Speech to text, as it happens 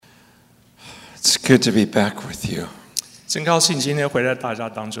good to be back with you. 真高兴今天回到大家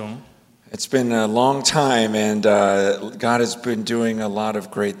当中。It's been a long time, and God has been doing a lot of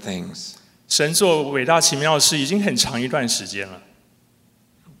great things. 神做伟大奇妙的事已经很长一段时间了。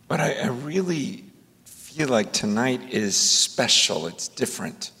But I really feel like tonight is special. It's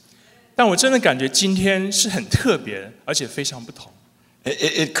different. 但我真的感觉今天是很特别，而且非常不同。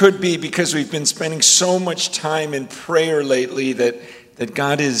It could be because we've been spending so much time in prayer lately that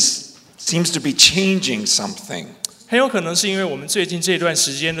God seems to be changing something. 很有可能是因为我们最近这段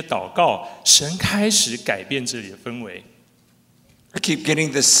时间的祷告，神开始改变这里的氛围。I keep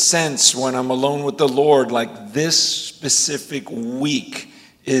getting this sense when I'm alone with the Lord, like this specific week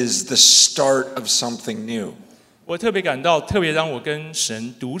is the start of something new. 我特别感到，特别当我跟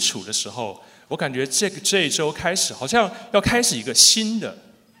神独处的时候，我感觉这一周开始，好像要开始一个新的。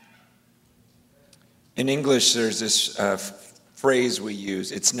In English, there's this phrase we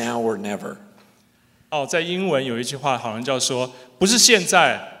use, it's now or never. 在英文有一句话好像叫说，不是现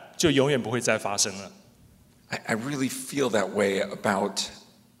在就永远不会再发生了。I really feel that way about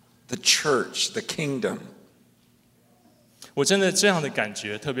the church, the kingdom. 我真的这样的感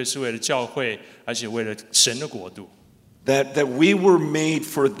觉，特别是为了教会，而且为了神的国度。That we were made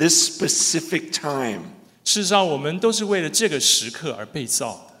for this specific time. 事实上，我们都是为了这个时刻而被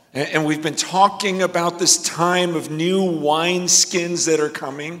造。And we've been talking about this time of new wineskins that are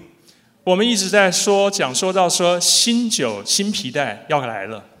coming. 我们一直在讲说到新酒、新皮带要来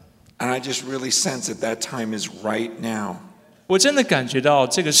了。And I just really sense that time is right now. 我真的感觉到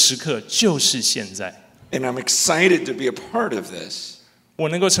这个时刻就是现在。And I'm excited to be a part of this. 我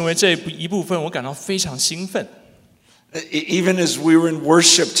能够成为这一部分，我感到非常兴奋。Even as we were in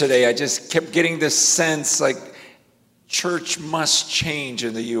worship today, I just kept getting this sense like church must change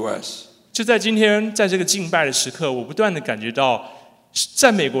in the U.S. 就在今天，在这个敬拜的时刻，我不断的感觉到，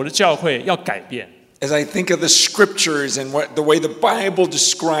在美国的教会要改变。As I think of the scriptures and the way the Bible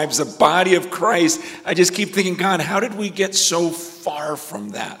describes the body of Christ, I just keep thinking, God, how did we get so far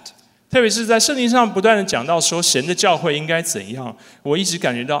from that? 特别是在圣经上不断的讲到说神的教会应该怎样，我一直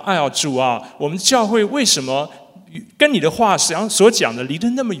感觉到，哎呀主啊，我们教会为什么跟你的话所讲的离得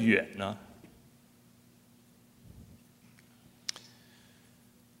那么远呢？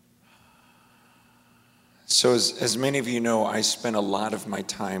 So as many of you know, I spend a lot of my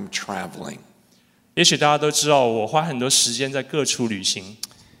time traveling. 也许大家都知道，我花很多时间在各处旅行。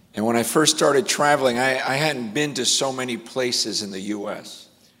And when I first started traveling, I hadn't been to so many places in the U.S.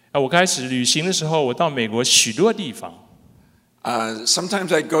 我开始旅行的时候，我到美国许多地方。Sometimes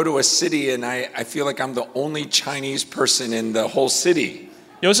I'd go to a city and I feel like I'm the only Chinese person in the whole city.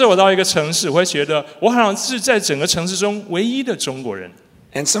 有时候我到一个城市，我会觉得我好像是在整个城市中唯一的中国人。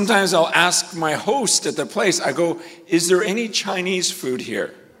And sometimes I'll ask my host at the place, I go, is there any Chinese food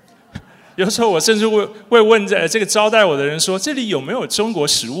here? 有时候我甚至会问这个招待我的人说，这里有没有中国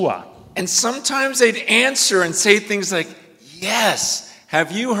食物啊？ And sometimes they'd answer and say things like, yes,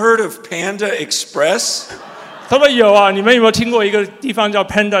 have you heard of Panda Express? 他们有啊，你们有没有听过一个地方叫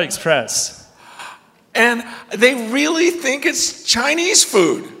Panda Express？ And they really think it's Chinese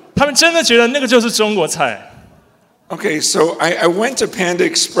food. 他们真的觉得那个就是中国菜。 Okay, so I went to Panda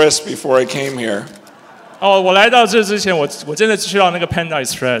Express before I came here. 我来到这之前，我真的去到那个 Panda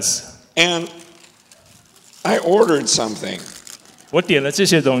Express。 And I ordered something. 我点了这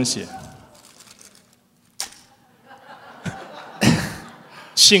些东西。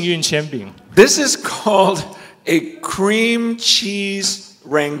幸运铅饼。 This is called a cream cheese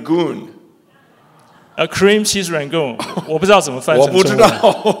rangoon. A cream cheese rangoon， 我不知道怎么翻成中文。我不知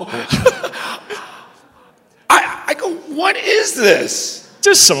道。I go, what is this?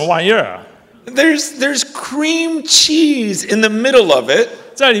 这是什么玩意儿啊？ There's cream cheese in the middle of it.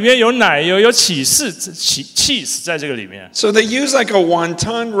 在里面有奶油，有cheese 在这个里面。 So they use like a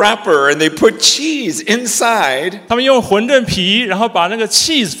wonton wrapper and they put cheese inside. 他们用馄饨皮，然后把那个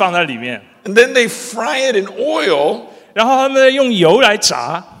cheese 放在里面。 And then they fry it in oil. 然后他们用油来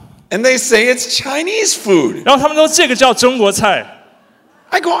炸。 And they say it's Chinese food. 然后他们说这个叫中国菜。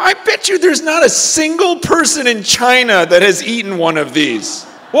 I go, I bet you there's not a single person in China that has eaten one of these.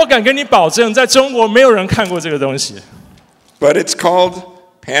 我敢跟你保证，在中国没有人看过这个东西。 But it's called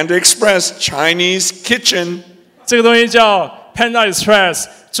Panda Express Chinese Kitchen. 这个东西叫 Panda Express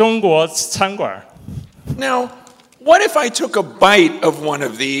中国餐馆。 Now, what if I took a bite of one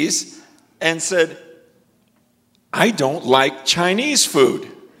of these and said, I don't like Chinese food?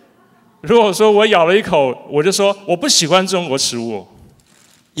 如果说我咬了一口，我就说我不喜欢中国食物。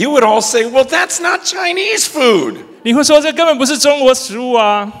 You would all say, well, that's not Chinese food. 你会说这根本不是中国食物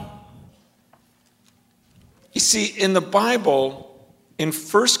啊。 You see, in the Bible, In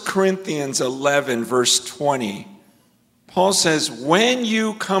 1 Corinthians 11, verse 20, Paul says, when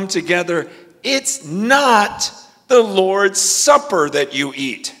you come together, it's not the Lord's supper that you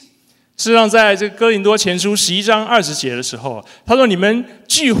eat. 事实上，在这个哥林多前书11章20节的时候，他说：“你们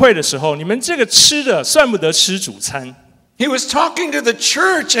聚会的时候，你们这个吃的算不得吃主餐。” He was talking to the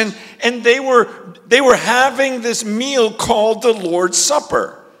church, and they were having this meal called the Lord's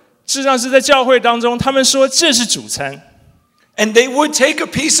Supper. 事实上是在教会当中，他们说这是主餐。And they would take a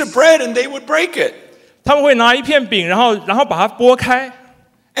piece of bread and they would break it. 他们会拿一片饼，然后把它剥开。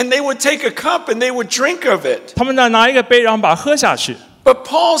And they would take a cup and they would drink of it. 他们拿一个杯，然后把它喝下去。But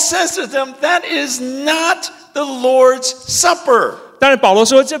Paul says to them, that is not the Lord's Supper. 但是保罗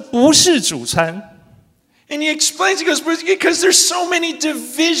说这不是主餐。And he explains, he goes, because there's so many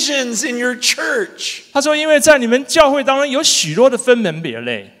divisions in your church. 他说，因为在你们教会当中有许多的分门别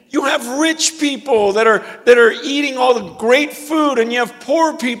类。You have rich people that are eating all the great food, and you have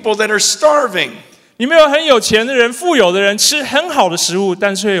poor people that are starving. 你们有很有钱的人、富有的人吃很好的食物，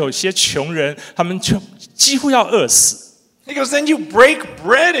但是有一些穷人，他们就几乎要饿死。He goes, then you break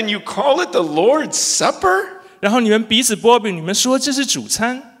bread and you call it the Lord's Supper? 然后你们彼此剥饼，你们说这是主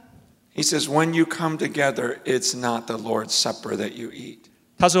餐。He says, when you come together, it's not the Lord's Supper that you eat.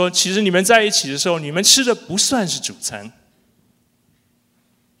 他说，其实你们在一起的时候，你们吃的不算是主餐。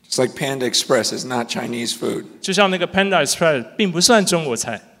It's like Panda Express is not Chinese food. 就像那个 Panda Express 并不算中国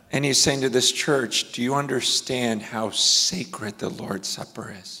菜。And he's saying to this church, do you understand how sacred the Lord's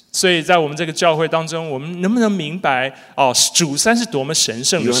Supper is? 所以在我们这个教会当中，我们能不能明白主餐是多么神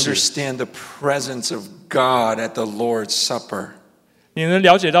圣 You 的事？ understand the presence of God at the Lord's Supper. 你能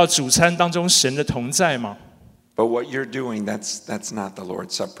了解到主餐当中神的同在吗？ But what you're doing, that's not the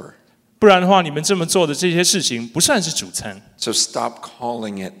Lord's Supper. 不然的话，你们这么做的这些事情不算是主餐， So stop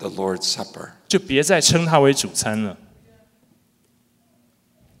calling it the Lord's Supper. 就别再称它为主餐了。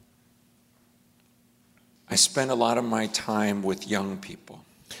I spend a lot of my time with young people.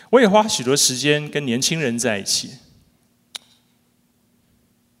 我也花许多时间跟年轻人在一起。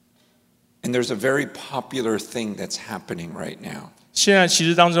And there's a very popular thing that's happening right now. 现在其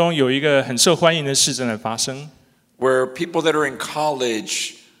实当中有一个很受欢迎的事正在发生， Where people that are in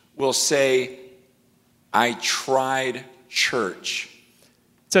college will say, I tried church.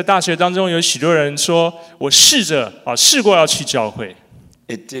 在大学当中有许多人说，我试过要去教会，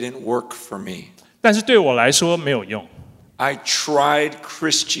 It didn't work for me. 但是对我来说没有用。 I tried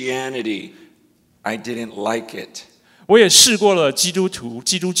Christianity. I didn't like it. 我也试过了基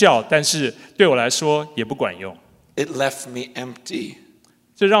督教，但是对我来说也不管用， It left me empty.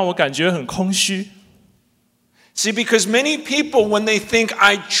 这让我感觉很空虚。 See, because many people, when they think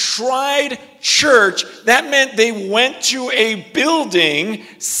I tried church, that meant they went to a building,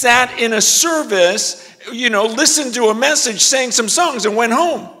 sat in a service, listened to a message, sang some songs, and went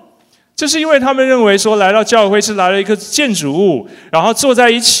home. 这是因为他们认为说来到教会是来了一个建筑物，然后坐在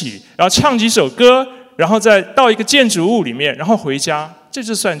一起，然后唱几首歌，然后再到一个建筑物里面，然后回家，这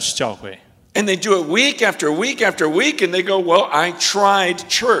就算是教会。 And they do it week after week after week, and they go, well, I tried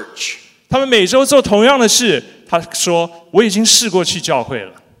church. 他们每周做同样的事，他说我已经试过去教会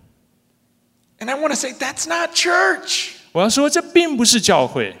了。 And I want to say, that's not church. 我要说这并不是教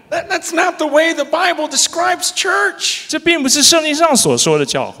会， That's not the way the Bible describes church. 这并不是圣经上所说的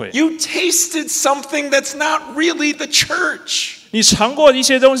教会。 You tasted something that's not really the church. 你尝过一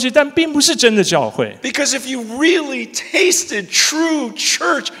些东西，但并不是真的教会。 Because if you really tasted true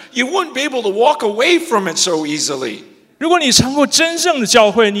church, you wouldn't be able to walk away from it so easily. 如果你尝过真正的教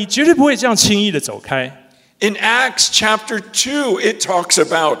会，你绝对不会这样轻易的走开。 In Acts chapter 2, it talks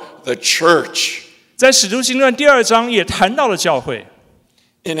about the church. 在使徒行传第2章也谈到了教会。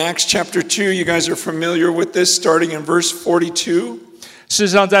 In Acts chapter 2, you guys are familiar with this, starting in verse 42. 事实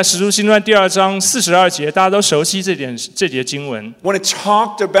上，在使徒行传第2章42节，大家都熟悉这节经文。 When it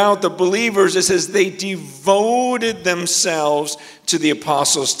talked about the believers, it says they devoted themselves to the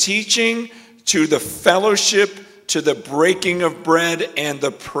apostles' teaching, to the fellowship, to the breaking of bread, and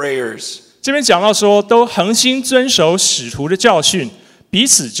the prayers. 这边讲到说，都恒心遵守使徒的教训，彼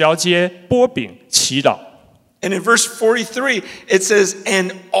此交接、擘饼、祈祷。 And in verse 43, it says,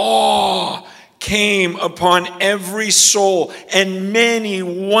 and awe came upon every soul, and many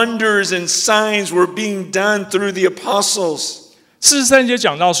wonders and signs were being done through the apostles. 43节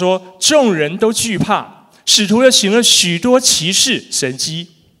讲到说，众人都惧怕，使徒又行了许多奇事神迹。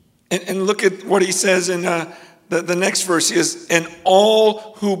 And look at what he says in the next verse is, and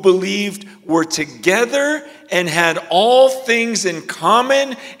all who believed were together and had all things in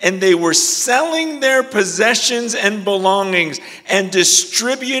common, and they were selling their possessions and belongings and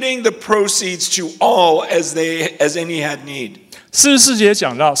distributing the proceeds to all as any had need. 44节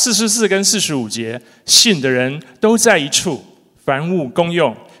讲到44跟45节，信的人都在一处，凡物公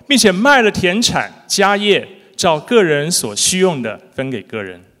用，并且卖了田产家业，照个人所需用的分给个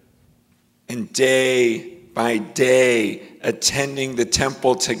人。And day by day, attending the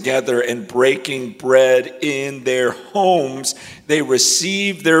temple together and breaking bread in their homes, they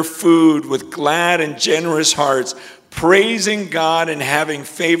received their food with glad and generous hearts, praising God and having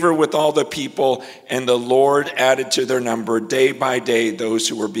favor with all the people, and the Lord added to their number day by day those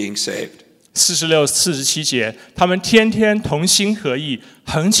who were being saved. 46、47节，他们天天同心合意，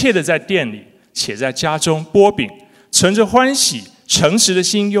恒切的在店里，且在家中擘饼，存着欢喜、诚实的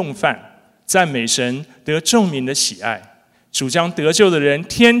心用饭，赞美神，得众民的喜爱。主将得救的人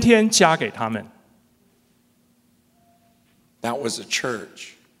天天加给他们。That was a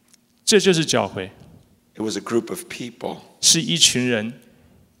church. 这就是教会， It was a group of people, 是一群人，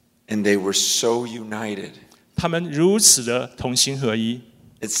 and they were so united. 他们如此的同心合一。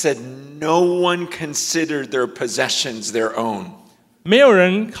It said no one considered their possessions their own. 没有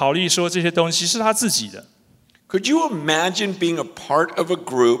人考虑说这些东西是他自己的。Could you imagine being a part of a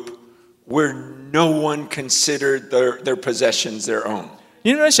group where no one considered their possessions their own? 你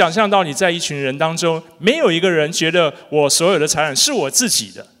能不能想象到你在一群人当中，没有一个人觉得我所有的财产是我自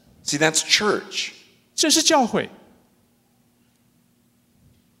己的？ See, that's church. 这是教会。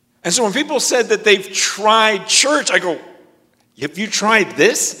And so when people said that they've tried church, I go, have you tried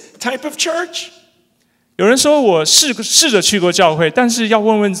this type of church? 有人说我试着去过教会，但是要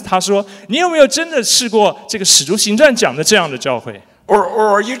问问他说，你有没有真的试过这个使徒行传讲的这样的教会？ Or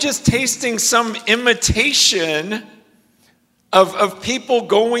are you just tasting some imitation of people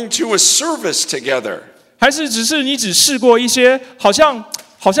going to a service together? 还是只是你只试过一些好像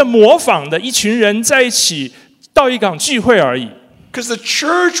模仿的一群人在一起到一场聚会而已？ Because the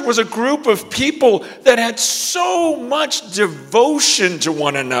church was a group of people that had so much devotion to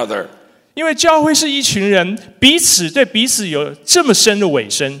one another. 因为教会是一群人，彼此对彼此有这么深的委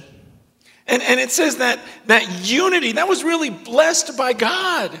身。And it says that unity, that was really blessed by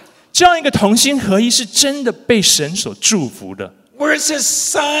God. 这样一个同心合一是真的被神所祝福的。Where it says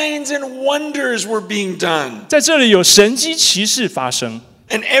signs and wonders were being done. 在这里有神迹奇事发生。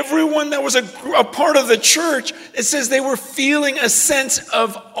 And everyone that was a part of the church, it says they were feeling a sense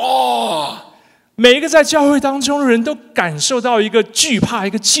of awe. 每一个在教会当中的人都感受到一个惧怕，一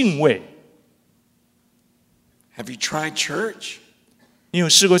个敬畏。 Have you tried church? 你有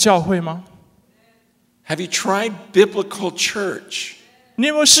试过教会吗？ Have you tried biblical church? 你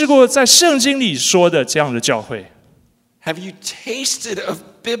有没有试过在圣经里说的这样的教会？ Have you tasted of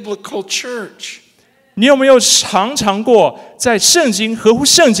biblical church? 你有没有尝过在圣经合乎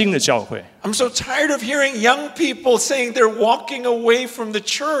圣经的教会？ I'm so tired of hearing young people saying they're walking away from the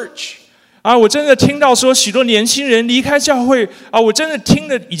church. 啊，我真的听到说许多年轻人离开教会啊，我真的听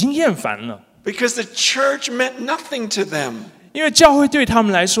得已经厌烦了。 Because the church meant nothing to them. 因为教会对他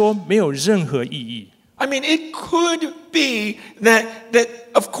们来说没有任何意义。 I mean, it could be that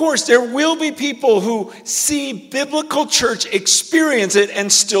of course there will be people who see biblical church, experience it,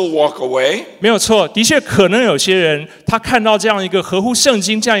 and still walk away. 没有错，的确可能有些人他看到这样一个合乎圣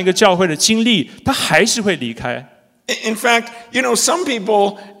经这样一个教会的经历，他还是会离开。 In fact, some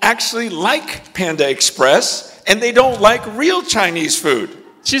people actually like Panda Express and they don't like real Chinese food.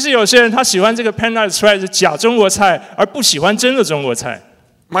 其实有些人他喜欢这个 Panda Express 的假中国菜，而不喜欢真的中国菜。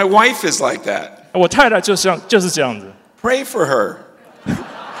 My wife is like that. 我太太就是这样子。 Pray for her.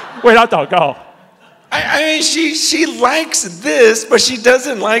 为她祷告。 I mean, she likes this, but she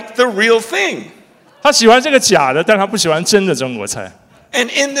doesn't like the real thing. 她喜欢这个假的，但她不喜欢真的中国菜。 And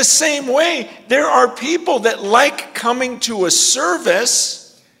in the same way, there are people that like coming to a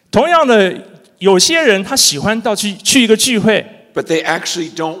service. 同样的，有些人他喜欢去一个聚会， But they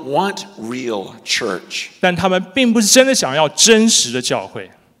actually don't want real church. 但他们并不是真的想要真实的教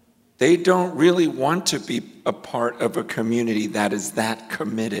会。 They don't really want to be a part of a community that is that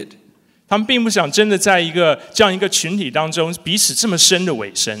committed. 他们并不想真的在这样一个群体当中彼此这么深的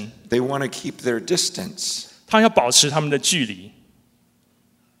委身。 They want to keep their distance. 他要保持他们的距离。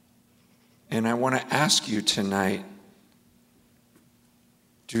 And I want to ask you tonight,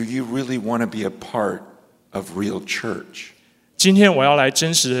 do you really want to be a part of real church? 今天我要来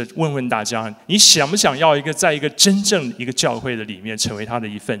真实的问问大家，你想不想要在一个真正一个教会的里面成为他的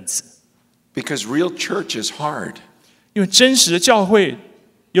一份子？ Because real church is hard. 因为真实的教会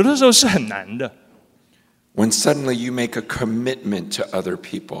有的时候是很难的。 When suddenly you make a commitment to other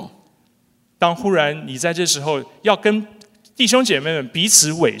people. 当忽然你在这时候要跟弟兄姐妹们彼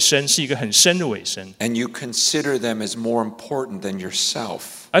此委身，是一个很深的委身。 And you consider them as more important than yourself.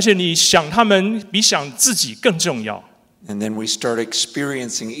 而且你想他们比想自己更重要。And then we start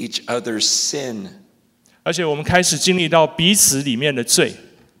experiencing each other's sin. 而且我们开始经历到彼此里面的罪，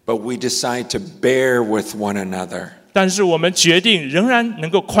 But we decide to bear with one another. 但是我们决定仍然能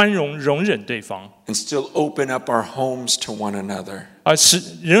够宽容容忍对方， And still open up our homes to one another.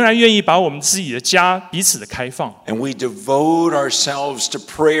 仍然愿意把我们自己的家彼此的开放。 And we devote ourselves to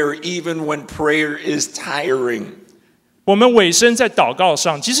prayer even when prayer is tiring. 我们委身在祷告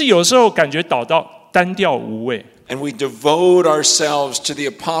上，即使有时候感觉祷告单调无味。 And we devote ourselves to the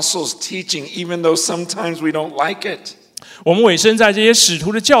apostles' teaching even though sometimes we don't like it. 我们委身在这些使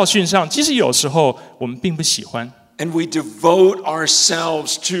徒的教训上，即使有时候我们并不喜欢。 And we devote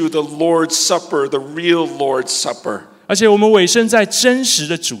ourselves to the Lord's Supper, the real Lord's Supper. 而且我们委身在真实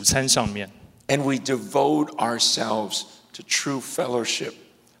的主餐上面， And we devote ourselves to true fellowship.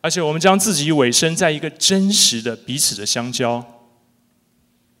 而且我们将自己委身在一个真实的彼此的相交。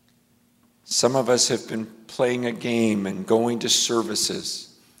 Some of us have been playing a game and going to services.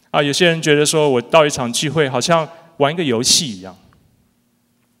 有些人觉得说，我到一场聚会好像玩一个游戏一样。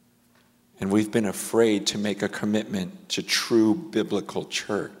 And we've been afraid to make a commitment to true biblical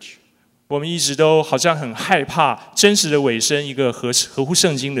church. 我们一直都好像很害怕真实的委身一个合乎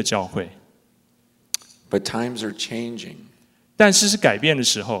圣经的教会。 But times are changing. 但是改变的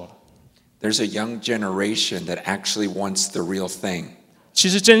时候， There's a young generation that actually wants the real thing. 其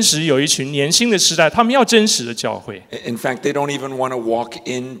实真实有一群年轻的时代，他们要真实的教会。 In fact, they don't even want to walk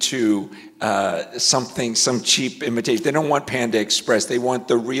into some cheap imitation. They don't want Panda Express. They want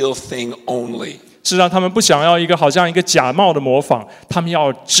the real thing only. 事实上，他们不想要一个好像一个假冒的模仿，他们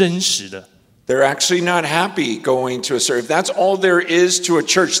要真实的。 They're actually not happy going to a service. If that's all there is to a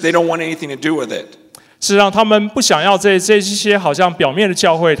church, they don't want anything to do with it. 事实上，他们不想要这些好像表面的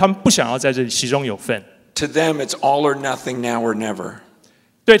教会，他们不想要在这里其中有份。 To them, it's all or nothing, now or never.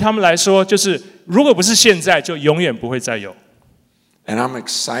 对他们来说，就是如果不是现在，就永远不会再有。 And I'm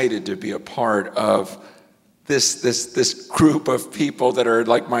excited to be a part of this group of people that are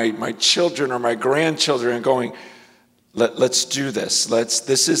like my children or my grandchildren and going, let's do this.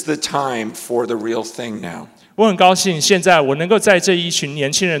 This is the time for the real thing now. 我很高兴，现在我能够在这一群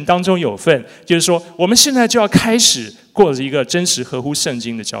年轻人当中有份，就是说，我们现在就要开始过着一个真实合乎圣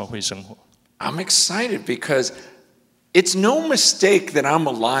经的教会生活。 I'm excited because it's no mistake that I'm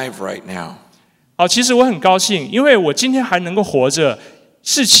alive right now. 好，其实我很高兴，因为我今天还能够活着，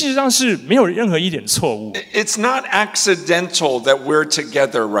事实上是没有任何一点错误。 It's not accidental that we're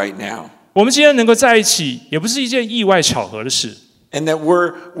together right now. 我们今天能够在一起，也不是一件意外巧合的事。 And that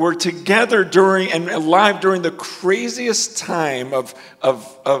we're together during and alive during the craziest time of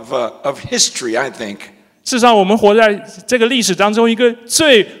history, I think. 事实上，我们活在这个历史当中一个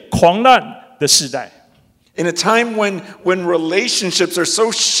最狂乱的时代。 In a time when relationships are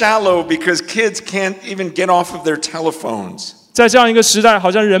so shallow because kids can't even get off of their telephones. 在这样一个时代，好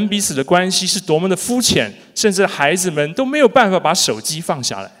像人彼此的关系是多么的肤浅，甚至孩子们都没有办法把手机放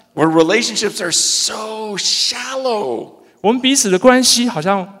下来。 Where relationships are so shallow. 我们彼此的关系好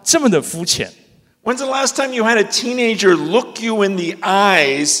像这么的肤浅。 When's the last time you had a teenager look you in the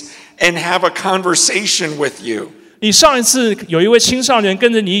eyes and have a conversation with you? 你上一次有一位青少年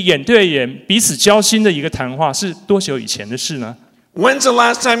跟着你眼对眼、彼此交心的一个谈话，是多久以前的事呢？ When's the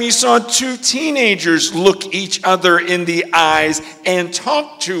last time you saw two teenagers look each other in the eyes and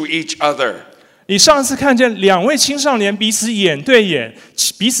talk to each other? 你上次看见两位青少年彼此眼对眼、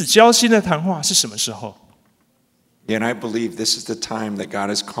彼此交心的谈话是什么时候？ And I believe this is the time that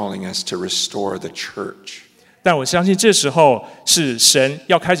God is calling us to restore the church. 但我相信这时候是神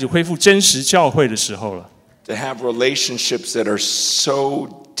要开始恢复真实教会的时候了。 To have relationships that are so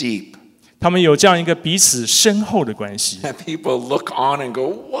deep. 他们有这样一个彼此深厚的关系。 That people look on and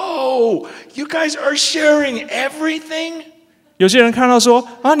go, whoa, you guys are sharing everything? 有些人看到说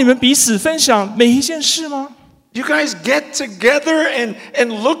你们彼此分享每一件事吗？ You guys get together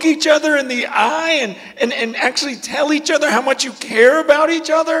and look each other in the eye and actually tell each other how much you care about each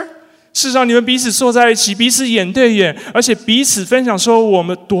other? 事实上，你们彼此坐在一起，彼此眼对眼，而且彼此分享说我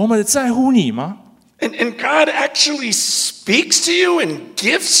们多么的在乎你吗？ And God actually speaks to you and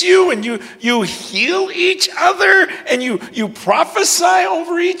gifts you and you heal each other and you prophesy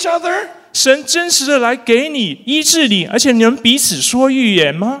over each other? 神真实的来给你医治你，而且你们彼此说预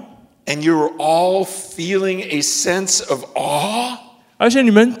言吗？ And you're all feeling a sense of awe? 而且你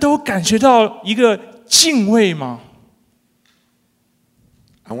们都感觉到一个敬畏吗？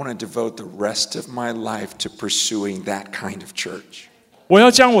 I want to devote the rest of my life to pursuing that kind of church. 我要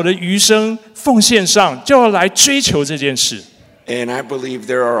将我的余生奉献上，就要来追求这件事。 And I believe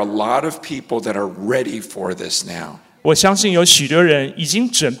there are a lot of people that are ready for this now. 我相信有许多人已经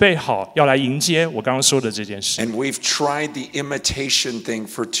准备好要来迎接我刚刚说的这件事。And we've tried the imitation thing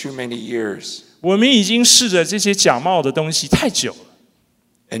for too many years. 我们已经试着这些假冒的东西太久了，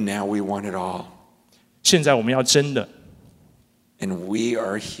 And now we want it all. 现在我们要真的。And we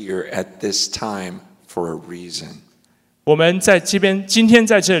are here at this time for a reason. 我们在这边今天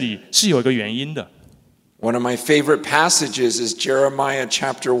在这里是有一个原因的。One of my favorite passages is Jeremiah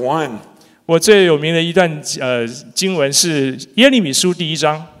chapter 1. 我最有名的一段经文是耶利米书第1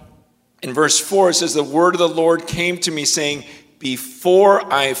章。In verse 4 it says, The word of the Lord came to me saying, Before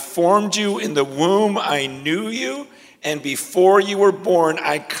I formed you in the womb, I knew you. And before you were born,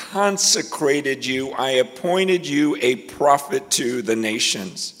 I consecrated you. I appointed you a prophet to the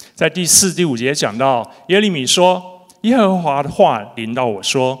nations. 在第4、第5节讲到，耶利米说：“耶和华的话临到我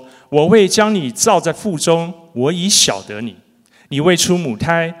说，我未将你造在腹中，我已晓得你；你未出母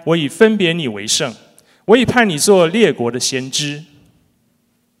胎，我已分别你为圣，我已派你做列国的先知。”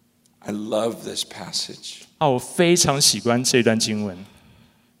 I love this passage 我非常喜欢这段经文，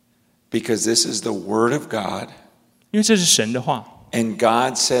 because this is the word of God. 因为这是神的话。 And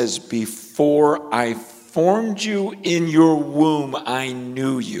God says, Before I formed you in your womb, I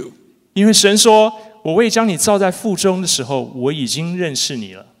knew you. 因为神说：“我未将你造在腹中的时候，我已经认识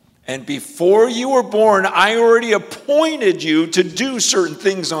你了。” And before you were born, I already appointed you to do certain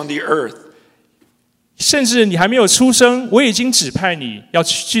things on the earth. 甚至你还没有出生，我已经指派你要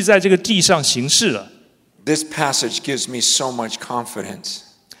去在这个地上行事了。 This passage gives me so much confidence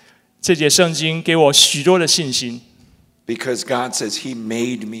这节圣经给我许多的信心， because God says He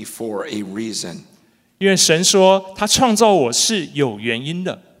made me for a reason. 因为神说他创造我是有原因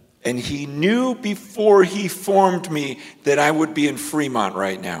的。 And He knew before He formed me that I would be in Fremont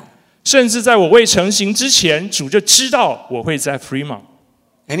right now. 甚至在我未成形之前，主就知道我会在 Fremont。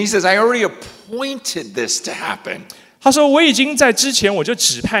 And He says, I already appointed this to happen. 他说我已经在之前我就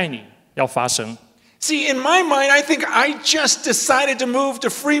指派你要发生。 See, in my mind, I think I just decided to move to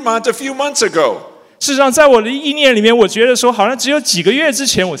Fremont a few months ago. 事实上，在我的意念里面，我觉得说，好像只有几个月之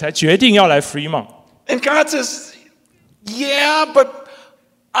前，我才决定要来 Fremont。 And God says, Yeah, but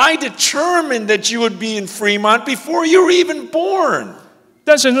I determined that you would be in Fremont before you were even born.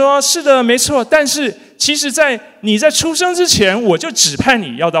 但神说：“是的，没错。但是其实，在你在出生之前，我就指派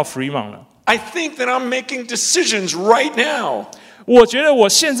你要到 Fremont 了。 I think that I'm making decisions right now. 我觉得我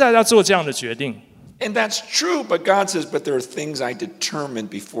现在要做这样的决定。 And that's true, but God says, But there are things I determined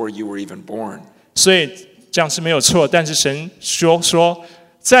before you were even born. 所以这样是没有错。但是神说，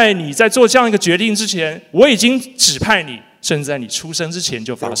在你在做这样一个决定之前，我已经指派你，甚至在你出生之前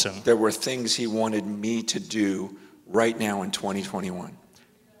就发生。 There were things He wanted me to do right now in 2021.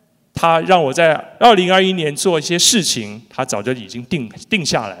 他让我在2021年做一些事情，他早就已经定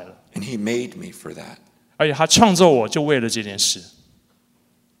下来了。 And He made me for that. 而且他创造我就为了这件事。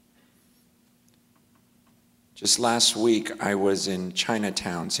 Just last week, I was in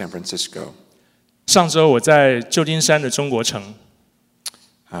Chinatown, San Francisco, 上周我在旧金山的中国城，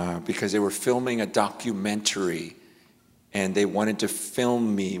 because they were filming a documentary, and they wanted to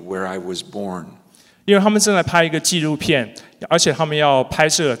film me where I was born. 因为他们正在拍一个纪录片，而且他们要拍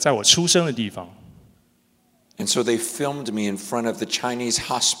摄在我出生的地方。 And so they filmed me in front of the Chinese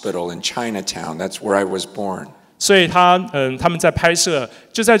hospital in Chinatown. That's where I was born. 所以他们在拍摄，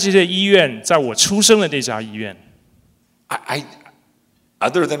就在这些医院，在我出生的那家医院。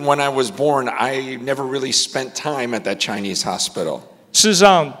 Other than when I was born, I never really spent time at that Chinese hospital. 事实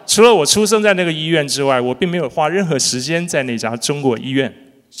上，除了我出生在那个医院之外，我并没有花任何时间在那家中国医院。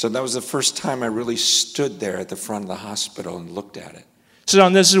 So that was the first time I really stood there at the front of the hospital and looked at it. 事实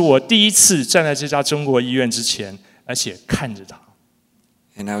上，那是我第一次站在这家中国医院之前，而且看着它。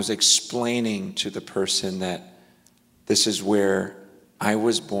 And I was explaining to the person that this is where I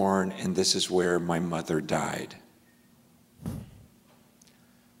was born and this is where my mother died.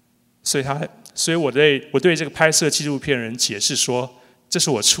 所以我对这个拍摄纪录片的人解释说，这是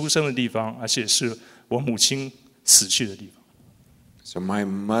我出生的地方，而且是我母亲死去的地方。 So my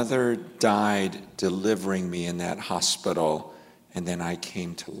mother died delivering me in that hospital, and then I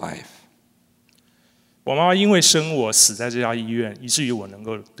came to life. 我妈妈因为生我死在这家医院，以至于我能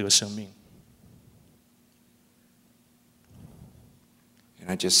够得生命。 And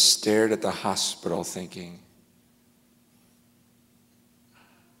I just stared at the hospital thinking,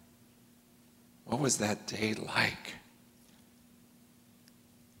 what was that day like?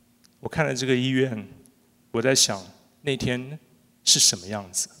 我看了这个医院，我在想那天是什么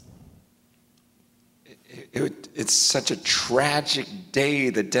样子。 It's such a tragic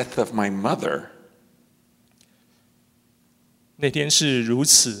day, the death of my mother. 那天是如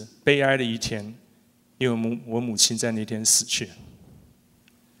此悲哀的一天，因为我母亲在那天死去。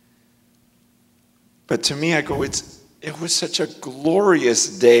But to me, I go, it was such a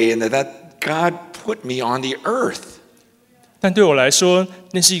glorious day, and that God put me on the earth. 但对我来说，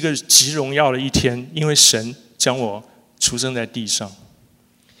那是一个极荣耀的一天，因为神将我出生在地上。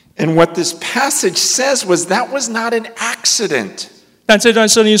And what this passage says was that was not an accident. 但这段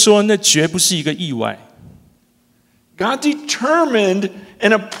圣经说，那绝不是一个意外。God determined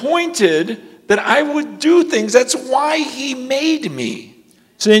and appointed that I would do things. That's why He made me.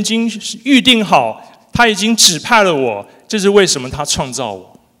 神已经预定好，他已经指派了我，这是为什么他创造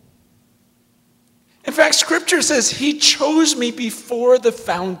我。In fact, Scripture says He chose me before the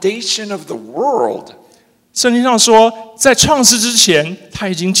foundation of the world. 圣经上说，在创世之前，他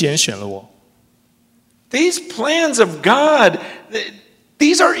已经拣选了我。These plans of God,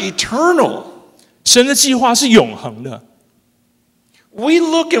 these are eternal. 神的计划是永恒的。We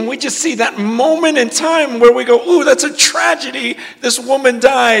look and we just see that moment in time where we go, ooh, that's a tragedy. This woman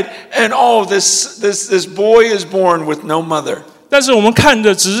died, and oh, this boy is born with no mother. 但是我们看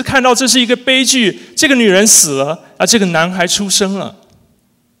的只是看到这是一个悲剧，这个女人死了，这个男孩出生了。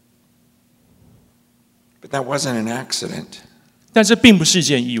But that wasn't an accident. 但这并不是一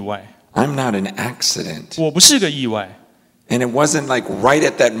件意外。I'm not an accident. 我不是个意外。And it wasn't like right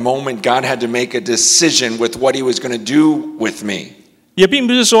at that moment God had to make a decision with what He was going to do with me. 也并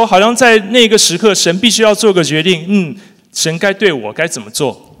不是说好像在那个时刻神必须要做个决定，神该对我该怎么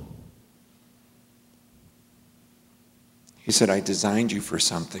做。He said, I designed you for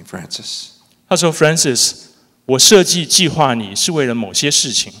something, Francis. 他说 Francis， 我设计计划你是为了某些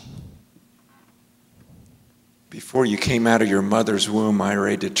事情。Before you came out of your mother's womb, I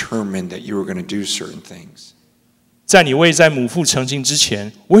already determined that you were going to do certain things. 在你未在母腹成亲之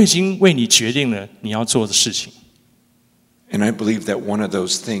前，我已经为你决定了你要做的事情。And I believe that one of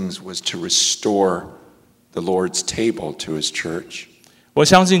those things was to restore the Lord's table to His church. 我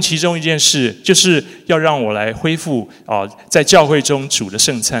相信其中一件事就是要让我来恢复在教会中主的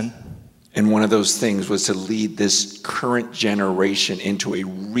圣餐。And one of those things was to lead this current generation into a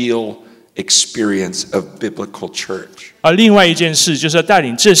real experience of biblical church. 而另外一件事就是要带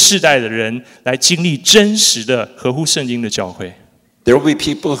领这世代的人来经历真实的合乎圣经的教会。There will be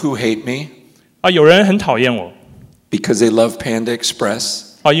people who hate me. 有人很讨厌我。Because they love Panda Express.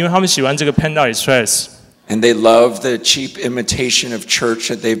 因为他们喜欢这个 Panda Express. And they love the cheap imitation of church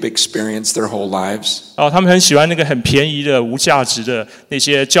that they've experienced their whole lives. 他们很喜欢那个很便宜的无价值的那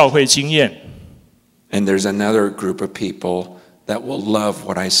些教会经验。And there's another group of people that will love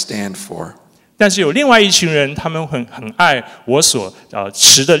what I stand for. 但是有另外一群人，他们很爱我所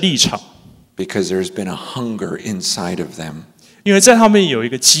持的立场。Because there's been a hunger inside of them. 因为在他们有一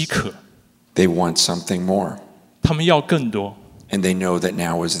个饥渴。They want something more. 他们要更多。And they know that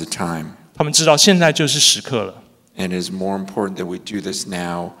now is the time. 他们知道现在就是时刻了。And it is more important that we do this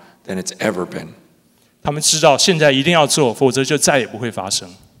now than it's ever been. 他们知道现在一定要做，否则就再也不会发生。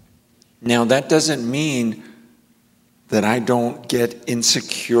Now that doesn't mean that I don't get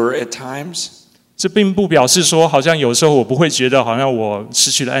insecure at times. 这并不表示说，好像有时候我不会觉得好像我失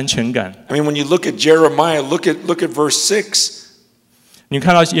去了安全感。I mean, when you look at Jeremiah, look at verse 6. 你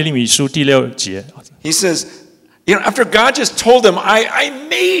看到耶利米书第6节。He says, after God just told him, I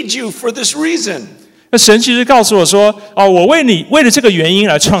made you for this reason. 那神其实告诉我说，我为了这个原因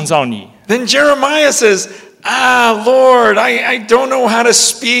来创造你。Then Jeremiah says, Lord, I don't know how to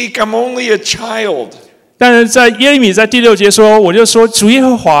speak. I'm only a child. 但是在耶利米在第6节说，我就说主耶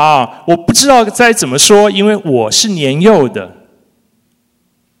和华我不知道该怎么说，因为我是年幼的。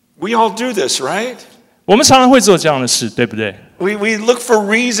We all do this, right? 我们常常会做这样的事，对不对？ We look for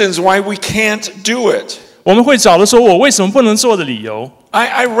reasons why we can't do it. 我们会找的说我为什么不能做的理由。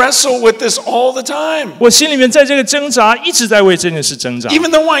I wrestle with this all the time. 我心里面在这个挣扎，一直在为这件事挣扎。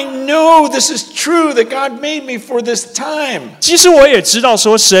Even though I know this is true, that God made me for this time. 即使我也知道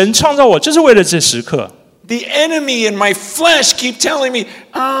说神创造我就是为了这时刻。The enemy in my flesh keep telling me,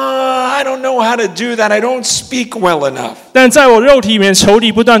 I don't know how to do that. I don't speak well enough. 但在我肉体里面，仇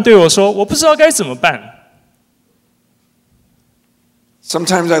敌不断对我说，我不知道该怎么办。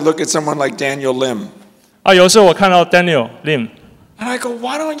Sometimes I look at someone like Daniel Lim. 有时候我看到 Daniel Lim. And I go,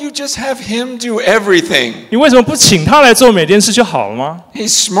 why don't you just have him do everything? 你为什么不请他来做每件事就好了吗？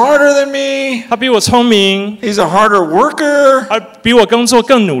 He's smarter than me. 他比我聪明。 He's a harder worker. 他比我工作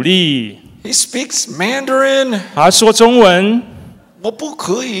更努力。He speaks Mandarin. 他说中文。我不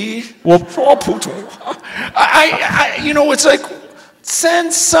可以。我说普通话。It's like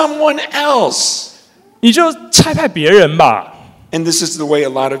send someone else. 你就差派别人吧。And this is the way a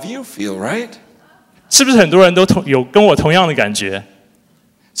lot of you feel, right? 是不是很多人都有跟我同样的感觉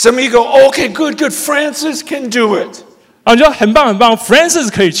Some of you go, okay, good, Francis can do it. 啊，你说很棒很棒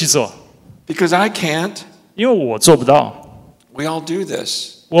 ，Francis 可以去做， Because I can't. 因为我做不到。 We all do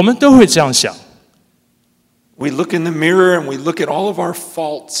this. 我们都会这样想。 We look in the mirror and we look at all of our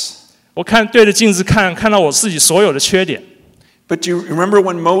faults. 我对着镜子看到我自己所有的缺点。 But do you remember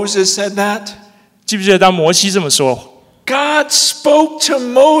when Moses said that? 记不记得当摩西这么说？ God spoke to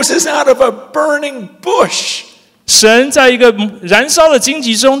Moses out of a burning bush. 神在一个燃烧的荆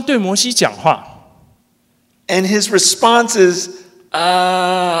棘中对摩西讲话。 And his response is,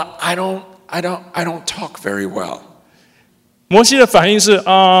 I don't talk very well. 摩西的反应是，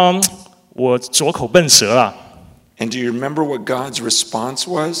我拙口笨舌了。 And do you remember what God's response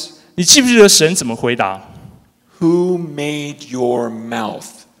was? 你记不记得神怎么回答？ Who made your mouth?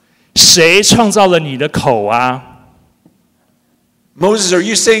 谁创造了你的口啊？ Moses, are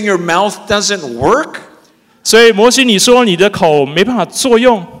you saying your mouth doesn't work? 所以摩西，你说你的口没办法作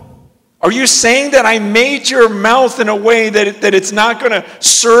用？ Are you saying that I made your mouth in a way that it's not going to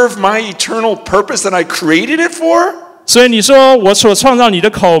serve my eternal purpose that I created it for? 所以你说我所创造你的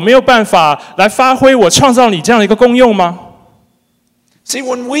口没有办法来发挥我创造你这样的一个功用吗？ See,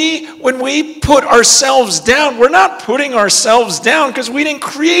 when we put ourselves down, we're not putting ourselves down because we didn't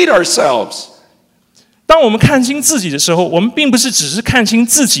create ourselves. 当我们看清自己的时候，我们并不是只是看清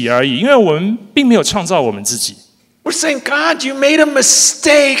自己而已，因为我们并没有创造我们自己。 We're saying, God, you made a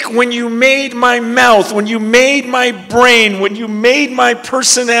mistake when you made my mouth, when you made my brain, when you made my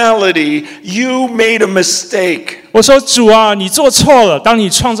personality. You made a mistake. 我说主啊，你做错了。当你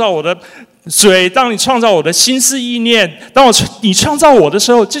创造我的嘴，当你创造我的心思意念，你创造我的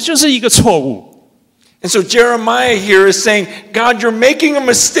时候，这就是一个错误。 And so Jeremiah here is saying, God, you're making a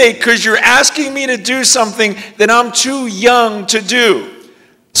mistake because you're asking me to do something that I'm too young to do.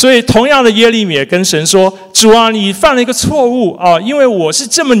 所以，同样的耶利米也跟神说：“主啊，你犯了一个错误啊，因为我是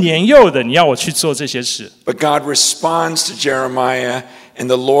这么年幼的，你要我去做这些事。” But God responds to Jeremiah, and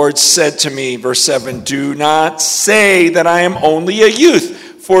the Lord said to me, verse 7, do not say that I am only a youth,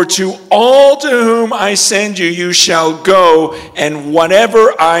 for to all to whom I send you, you shall go, and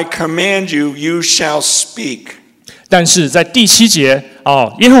whatever I command you, you shall speak. 但是在第7节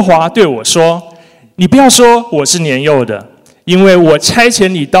耶和华对我说：“你不要说我是年幼的。” 因为我差遣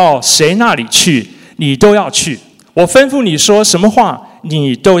你到谁那里去，你都要去。我吩咐你说什么话，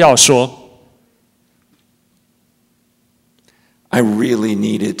你都要说。I really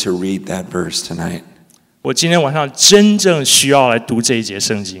needed to read that verse tonight. 我今天晚上真正需要来读这一节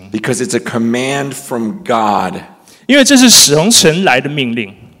圣经， Because it's a command from God. 因为这是从神来的命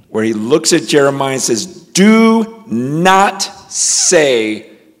令。 Where he looks at Jeremiah and says, do not say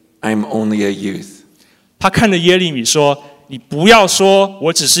I'm only a youth. 他看着耶利米说：“你不要说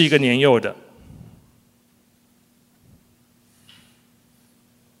我只是一个年幼的。”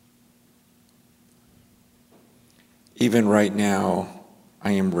 Even right now,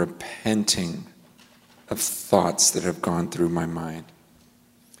 I am repenting of thoughts that have gone through my mind.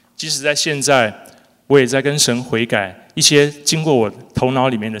 即使在现在，我也在跟神悔改一些经过我头脑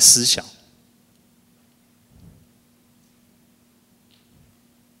里面的思想。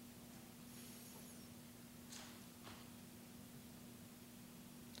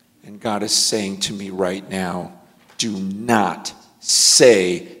 And God is saying to me right now, do not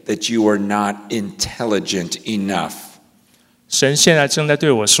say that you are not intelligent enough. 神现在正在对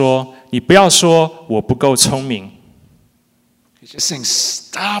我说：“你不要说我不够聪明。” He's just saying,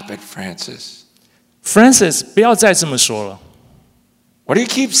 stop it, Francis. Francis， 不要再这么说了。 Why do you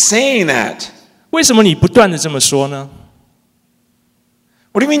keep saying that? 为什么你不断的这么说呢？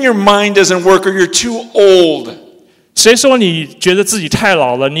 What do you mean your mind doesn't work or you're too old? 谁说你觉得自己太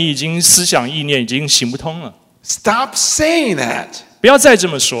老了？你已经思想意念已经行不通了。 Stop saying that. 不要再这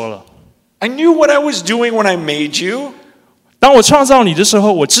么说了。 I knew what I was doing when I made you. 当我创造你的时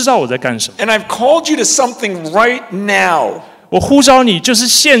候，我知道我在干什么。 And I've called you to something right now. 我呼召你，就是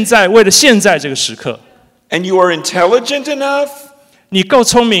现在，为了现在这个时刻。 And you are intelligent enough. 你够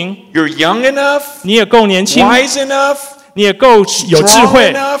聪明， You're young enough. 你也够年轻， Wise enough. 你也够有智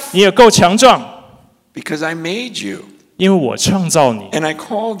慧 Strong enough， 你也够强壮， Because I made you. 因为我创造你， And I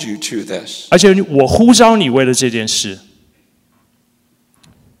called you to this. 而且我呼召你为了这件事。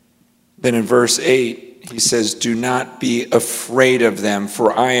 Then in verse 8, he says, do not be afraid of them,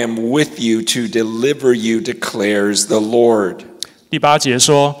 for I am with you to deliver you, declares the Lord. 第8节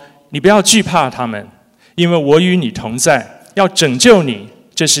说：“你不要惧怕他们，因为我与你同在，要拯救你。”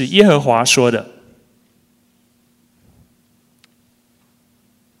这是耶和华说的。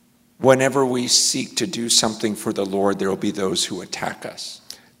 Whenever we seek to do something for the Lord, there will be those who attack us.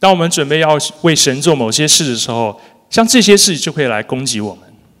 当我们准备要为神做某些事的时候，像这些事就会来攻击我们。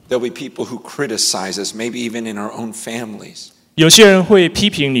There'll be people who criticize us, maybe even in our own families. 有些人会批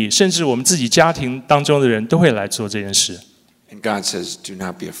评你，甚至我们自己家庭当中的人都会来做这件事。And God says, do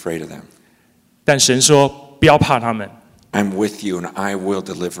not be afraid of them. 但神说，不要怕他们， I'm with you and I will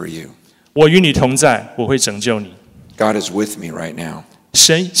deliver you. 我与你同在，我会拯救你。God is with me right now.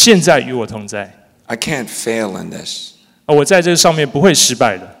 神现在与我同在， I can't fail in this 我在这上面不会失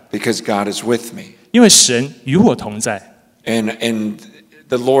败的， because God is with me. 因为神与我同在。And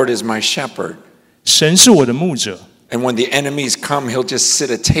the Lord is my shepherd. 神是我的牧者， And when the enemies come, he'll just set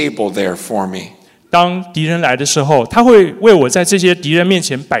a table there for me. 当敌人来的时候，他会为我在这些敌人面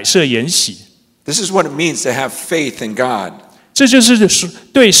前摆设筵席。 This is what it means to have faith in God. 这就是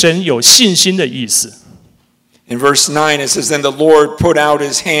对神有信心的意思。 In verse 9, it says, Then the Lord put out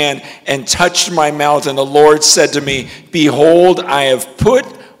his hand and touched my mouth, and the Lord said to me, Behold, I have put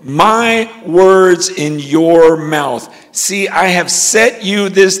my words in your mouth. See, I have set you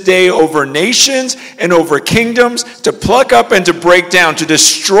this day over nations and over kingdoms, to pluck up and to break down, to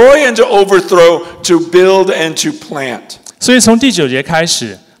destroy and to overthrow, to build and to plant. 所以从第9节开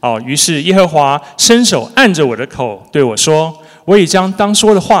始，于是耶和华伸手按着我的口，对我说：“我已将当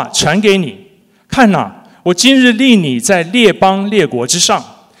说的话传给你。看哪，我今日立你在列邦列国之上，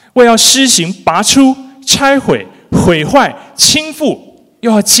我要施行拔出、拆毁、毁坏、倾覆，又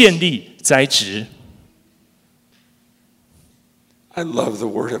要建立、栽植。” I love the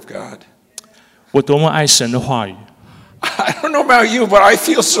word of God. 我多么爱神的话语！ I don't know about you, but I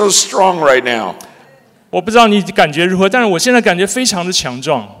feel so strong right now. 我不知道你感觉如何，但是我现在感觉非常的强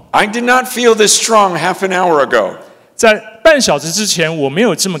壮。I did not feel this strong half an hour ago. 在半小时之前，我没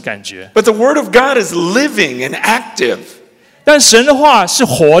有这么感觉。 But the word of God is living and active. 但神的话是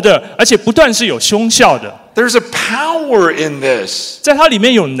活的，而且不断是有功效的。 There's a power in this. 在它里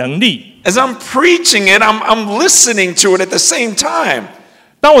面有能力。 As I'm preaching it, I'm listening to it at the same time.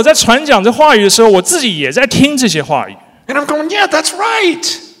 当我在传讲这话语的时候，我自己也在听这些话语。 And I'm going, yeah, that's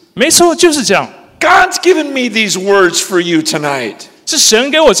right. 没错，就是这样。 God's given me these words for you tonight. 是神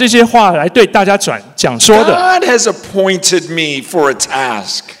给我这些话来对大家讲说的。 God has appointed me for a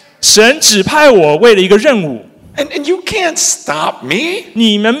task. 神指派我为了一个任务。 And you can't stop me.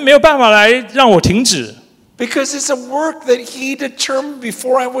 你们没有办法来让我停止。 Because it's a work that he determined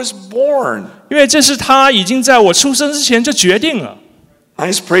before I was born. 因为这是他已经在我出生之前就决定了。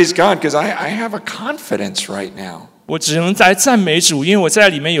 I just praise God because I have a confidence right now. 我只能在赞美主，因为我在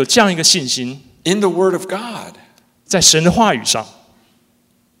里面有这样一个信心， In the Word of God. 在神的话语上。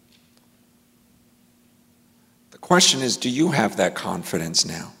 The question is, do you have that confidence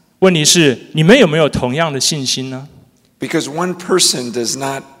now? 问题是，你们有没有同样的信心呢？ Because one person is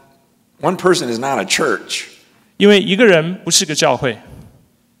not a church. 因为一个人不是个教会，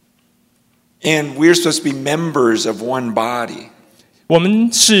 And we're supposed to be members of one body. 我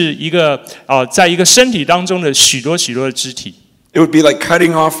们是一个在一个身体当中的许多许多的肢体。 It would be like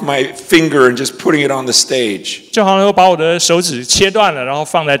cutting off my finger and just putting it on the stage. 就好像我把我的手指切断了，然后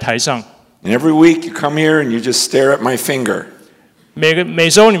放在台上。 And every week you come here and you just stare at my finger. 每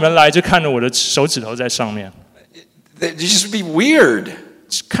周你们来就看着我的手指头在上面， It just be weird.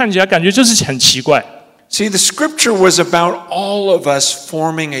 看起来感觉就是很奇怪。 See, the scripture was about all of us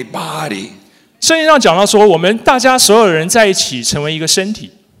forming a body. 圣经上讲到说，我们大家所有人在一起成为一个身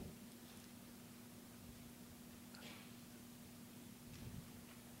体。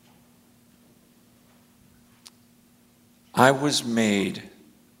 I was made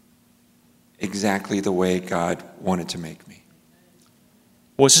exactly the way God wanted to make me.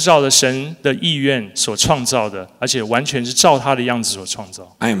 我是照着神的意愿所创造的，而且完全是照他的样子所创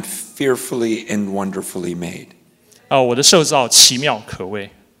造。 I am fearfully and wonderfully made. 我的受造奇妙可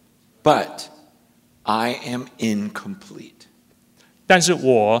畏， But I am incomplete. 但是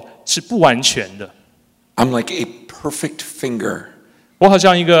我是不完全的。 I'm like a perfect finger. 我好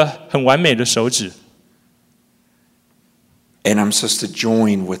像一个很完美的手指， And I'm supposed to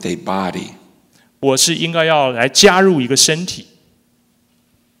join with a body. 我是应该要来加入一个身体。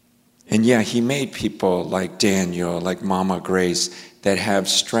 And yeah, he made people like Daniel, like Mama Grace, that have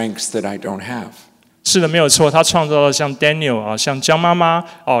strengths that I don't have. 是的，没有错，他创造了像 Daniel 像江妈妈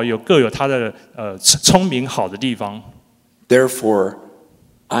各有他的聪明好的地方。 Therefore,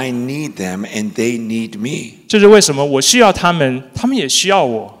 I need them and they need me 这是为什么我需要他们，他们也需要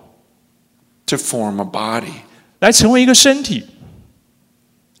我， to form a body. 来成为一个身体。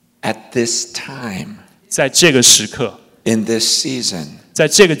 At this time, 在这个时刻， in this season, 在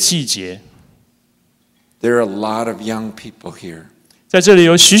这个季节， there are a lot of young people here. 在这里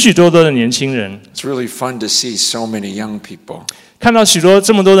有许许多多的年轻人。 It's really fun to see so many young people. 看到许多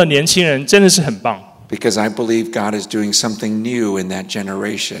这么多的年轻人，真的是很棒。Because I believe God is doing something new in that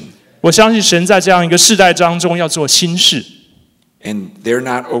generation. 我相信神在这样一个世代当中要做新事。And they're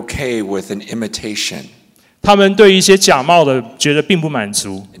not okay with an imitation. 他们对一些假冒的觉得并不满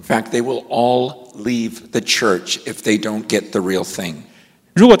足。In fact, they will all leave the church if they don't get the real thing.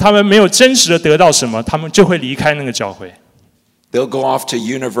 如果他们没有真实的得到什么，他们就会离开那个教会。They'll go off to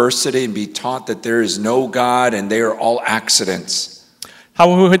university and be taught that there is no God and they are all accidents. 他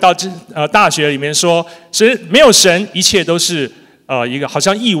们会到大学里面说，没有神，一切都是一个好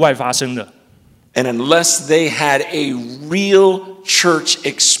像意外发生的。And unless they had a real church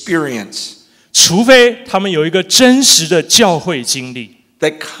experience, 除非他们有一个真实的教会经历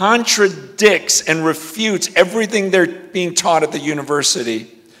that contradicts and refutes everything they're being taught at the university,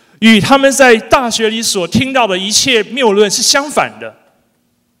 与他们在大学里所听到的一切谬论是相反的。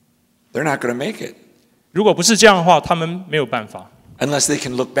they're not going to make it. 如果不是这样的话，他们没有办法。Unless they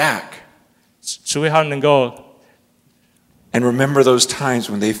can look back 除非他们能够 and remember those times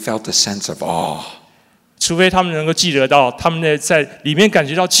when they felt a sense of awe. 除非他们能够记得到他们在里面感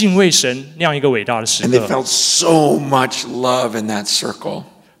觉到敬畏神那样一个伟大的时 And they 刻。 felt so much love in that circle.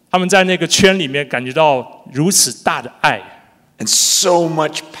 他们在那个圈里面感觉到如此大的爱， And so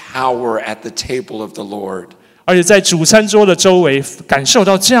much power at the table of the Lord. 而且在主餐桌的周围感受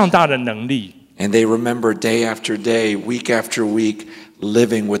到这样大的能力。 And they remember day after day, week after week,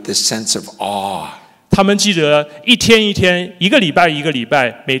 living with this sense of awe. 他们记得一天一天，一个礼拜一个礼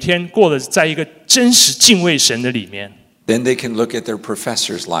拜，每天过得在一个真实敬畏神的里面。 Then they can look at their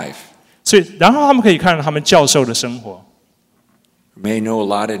professor's life. 所以，然后他们可以看到他们教授的生活。 May know a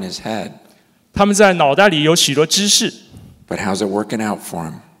lot in his head, 他们在脑袋里有许多知识， but how's it working out for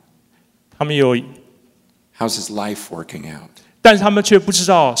him? 他们有， How's his life working out? 但是他们却不知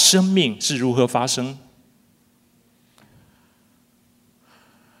道生命是如何发生。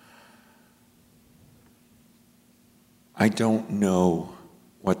 I don't know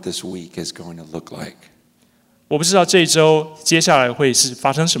what this week is going to look like, 我不知道这一周接下来会是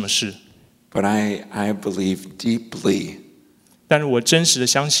发生什么事， but I believe deeply 但是我真实的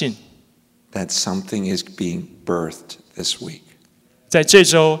相信， that something is being birthed this week. 在这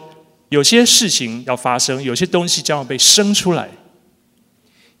周有些事情要发生，有些东西将要被生出来。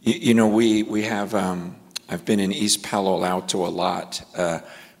 You know, we have, I've been in East Palo Alto a lot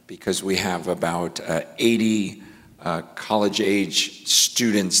because we have about 80 college-age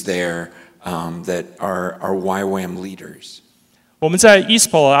students there that are YWAM leaders. 我们在 East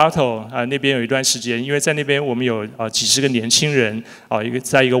Palo Alto 那边有一段时间，因为在那边我们有几十个年轻人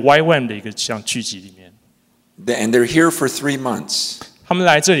在一个 YWAM 的一个这样聚集里面。 And they're here for 3 months. 他们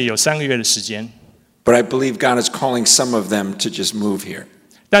来这里有3个月的时间， But I believe God is calling some of them to just move here.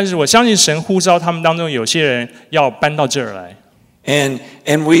 但是我相信神呼召他们当中有些人要搬到这儿来。 And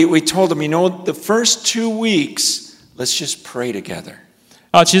we told them, you know, the first 2 weeks, let's just pray together.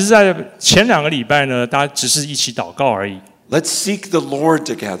 其实在前2个礼拜呢，大家只是一起祷告而已。 Let's seek the Lord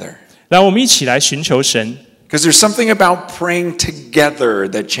together. 来，我们一起来寻求神， Because there's something about praying together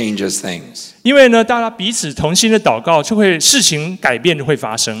that changes things. 因为呢，大家彼此同心的祷告，就会事情改变就会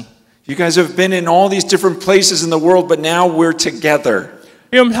发生。 You guys have been in all these different places in the world, but now we're together.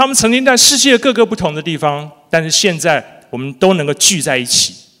 因为他们曾经在世界各个不同的地方，但是现在我们都能够聚在一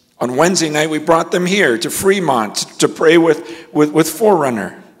起。 On Wednesday night, we brought them here to Fremont to pray with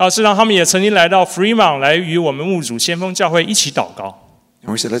Forerunner. 是让他们也曾经来到 Fremont 来与我们牧主先锋教会一起祷告。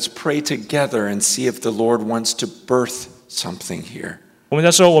 And we said, let's pray together and see if the Lord wants to birth something here. 我们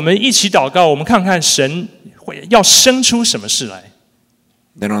在说，我们一起祷告，我们看看神会要生出什么事来。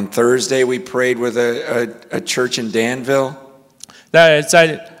 Then on Thursday, we prayed with a church in Danville.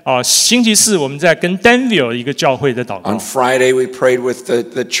 在星期四，我们在跟 Danville 一个教会的祷告。 On Friday, we prayed with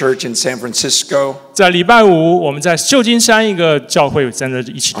the church in San Francisco. 在礼拜五，我们在旧金山一个教会在那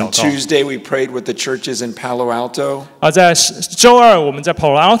一起祷 On 告。 Tuesday, we prayed with the churches in Palo Alto, 在周二，我们在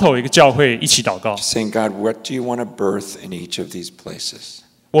Palo Alto 一个教会一起祷告。 saying, God, what do you want to birth in each of these places?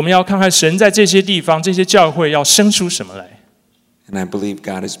 我们要看看神在这些地方、这些教会要生出什么来。 And I believe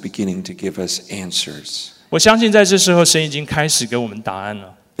God is beginning to give us answers. 我相信在这时候，神已经开始给我们答案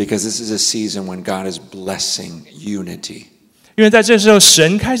了。 Because this is a season when God is blessing unity. 因为在这时候，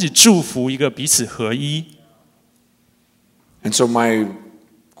神开始祝福一个彼此合一。 And so my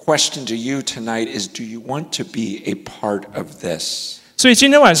question to you tonight is, do you want to be a part of this? 所以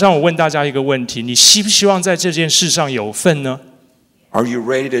今天晚上我问大家一个问题：你希不希望在这件事上有份呢？ Are you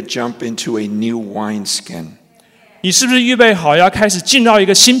ready to jump into a new wineskin? 你是不是预备好要开始进到一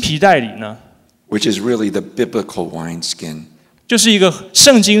个新皮带里呢？ Which is really the biblical wineskin. 就是一个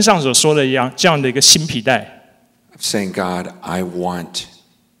圣经上所说的一样，这样的一个新皮带。 Of saying, God, I want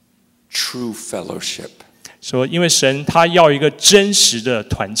true fellowship. 说，因为神他要一个真实的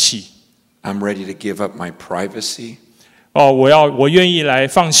团契。I'm ready to give up my privacy. 我愿意来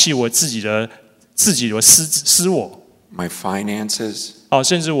放弃我自己的私我。My finances.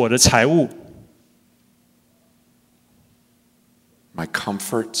 甚至我的财物。My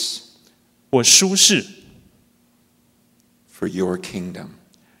comforts. 我舒适。For your kingdom.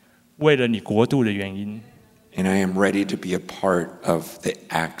 为了你国度的原因。And I am ready to be a part of the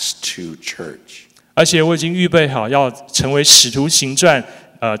Acts 2 church. 而且我已经预备好要成为使徒行传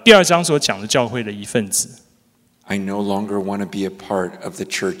第2章所讲的教会的一份子。I no longer want to be a part of the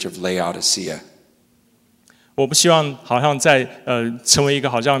church of Laodicea. 我不希望好像在成为一个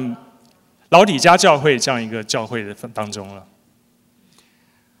好像老底嘉教会这样一个教会的当中了。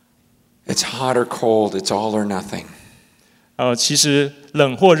It's hot or cold, it's all or nothing. 其实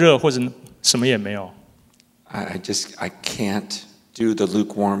冷或热或者什么也没有。I can't do the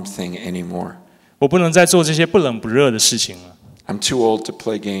lukewarm thing anymore. 我不能再做这些不冷不热的事情了。I'm too old to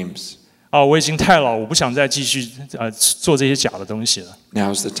play games. 我已经太老，我不想再继续做这些假的东西了。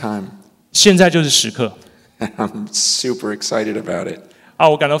Now's the time. 现在就是时刻。I'm super excited about it.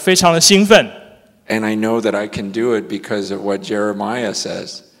 我感到非常的兴奋。And I know that I can do it because of what Jeremiah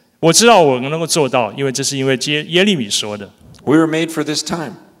says. 我知道我能够做到，因为这是因为耶利米说的。We were made for this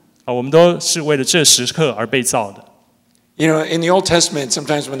time. 我们都是为了这时刻而被造的。You know, in the Old Testament,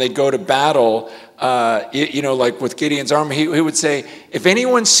 sometimes when they go to battle, like with Gideon's army, he would say, "If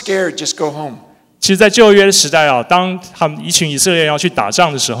anyone's scared, just go home." 其实，在旧约的时代当他们一群以色列人要去打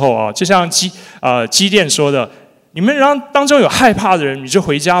仗的时候就像基甸说的，你们当中有害怕的人，你就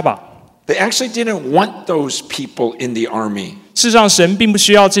回家吧。They actually didn't want those people in the army. 事实上，神并不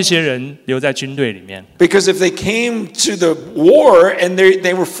需要这些人留在军队里面。Because if they came to the war and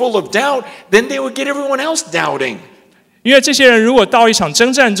they were full of doubt, then they would get everyone else doubting. 因为这些人如果到一场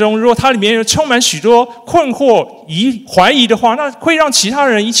征战中，如果它里面有充满许多困惑、怀疑的话，那会让其他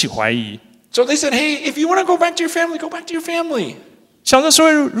人一起怀疑。So they said, "Hey, if you want to go back to your family, go back to your family." 想着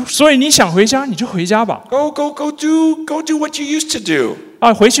所以你想回家，你就回家吧。Go do what you used to do.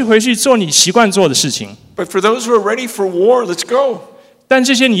 回去做你习惯做的事情。But for those who are ready for war, let's go. 但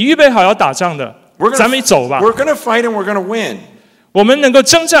这些你预备好要打仗的，咱们走吧。We're going to fight and we're going to win. 我们能够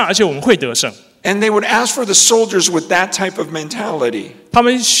征战，而且我们会得胜。And they would ask for the soldiers with that type of mentality. 他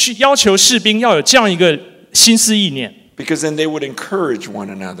们要求士兵要有这样一个心思意念。Because then they would encourage one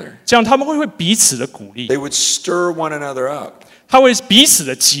another. 这样他们会彼此的鼓励。They would stir one another up. 他会彼此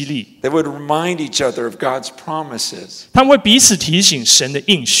的激励。They would remind each other of God's promises. 他们会彼此提醒神的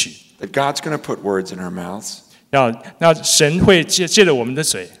应许。That God's going to put words in our mouths. 那神会借着我们的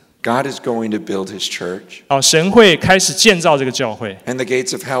嘴。God is going to build His church. 神会开始建造这个教会。And the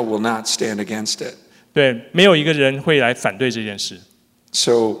gates of hell will not stand against it. 对，没有一个人会来反对这件事。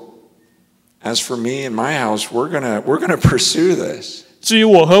So, as for me and my house, we're gonna pursue this. 至于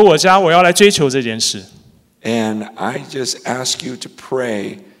我和我家，我要来追求这件事。And I just ask you to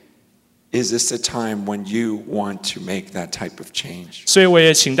pray, is this the time when you want to make that type of change? 所以我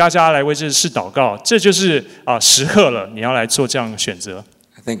也请大家来为这事祷告，这就是时刻了，你要来做这样的选择。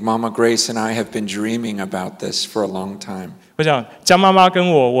I think Mama Grace and I have been dreaming about this for a long time. 我想江妈妈跟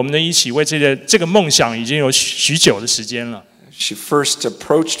我们的一起为这个梦想已经有许久的时间了。She first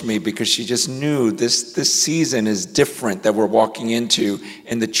approached me because she just knew this season is different that we're walking into,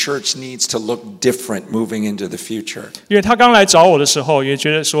 and the church needs to look different moving into the future. 因为她刚来找我的时候，也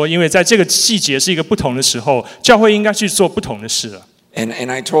觉得说，因为在这个季节是一个不同的时候，教会应该去做不同的事了。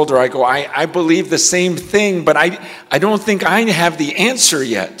And I told her, I believe the same thing, but I don't think I have the answer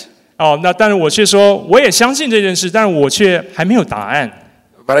yet. 那但是我却说，我也相信这件事，但是我却还没有答案。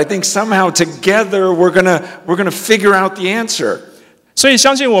But I think somehow together we're gonna figure out the answer. 所以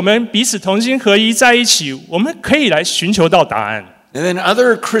相信我们彼此同心合一在一起，我们可以来寻求到答案。And then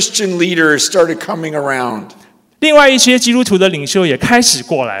other Christian leaders started coming around. 另外一些基督徒的领袖也开始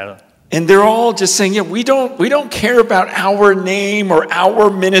过来了。And they're all just saying, yeah, we don't care about our name or our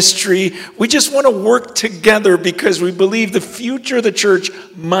ministry. We just want to work together because we believe the future of the church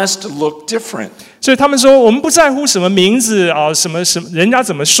must look different. 所以他们说，我们不在乎什么名字什么人家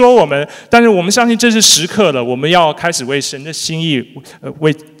怎么说我们，但是我们相信这是时刻了，我们要开始为神的心意，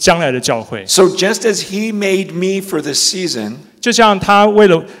为将来的教会。So just as He made me for this season, 就像他为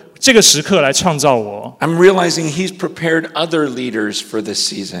了这个时刻来创造我， I'm realizing He's prepared other leaders for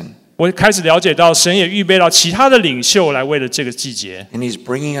this season. 我开始了解到神也预备到其他的领袖来为了这个季节， And He's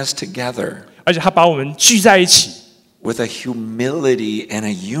bringing us together 而且他把我们聚在一起， with a humility and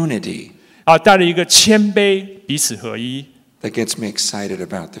a unity 带了一个谦卑，彼此合一， that gets me excited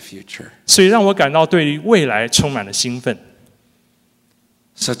about the future. 所以让我感到对于未来充满了兴奋。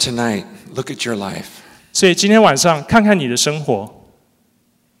So tonight, look at your life. 所以今天晚上看看你的生活。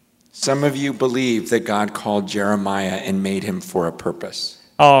Some of you believe that God called Jeremiah and made him for a purpose.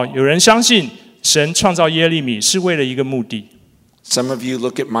 有人相信神创造耶利米是为了一个目的。Some of you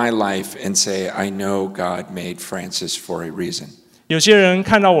look at my life and say, I know God made Francis for a reason. 有些人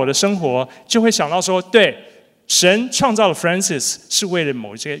看到我的生活，就会想到说，对，神创造了 Francis 是为了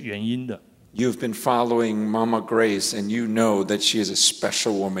某些原因的。You've been following Mama Grace, and you know that she is a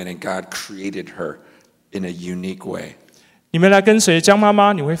special woman, and God created her in a unique way. 你们来跟随江妈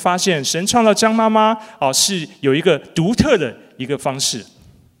妈，你会发现神创造江妈妈是有一个独特的一个方式。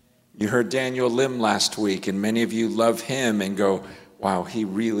You heard Daniel Lim last week, and many of you love him and go, wow, he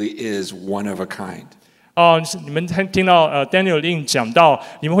really is one of a kind. 你们听到Daniel Lim 讲到，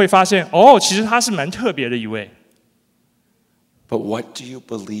你们会发现其实他是蛮特别的一位。But what do you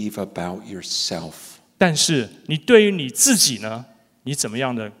believe about yourself? 但是你对于你自己呢？你怎么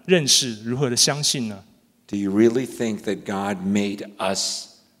样的认识？如何的相信呢？ Do you really think that God made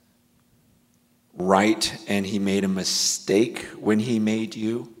us right and he made a mistake when he made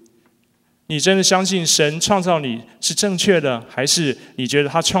you? 你真的相信神创造你是正确的，还是你觉得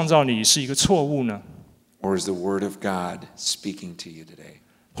他创造你是一个错误呢？ Or is the word of God speaking to you today?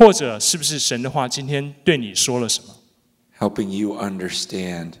 或者是不是神的话今天对你说了什么？ Helping you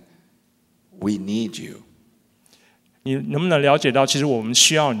understand we need you. 你能不能了解到，其实我们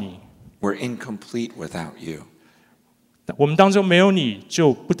需要你？ We're incomplete without you. 我们当中没有你，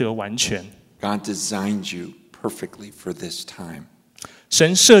就不得完全。 God designed you perfectly for this time.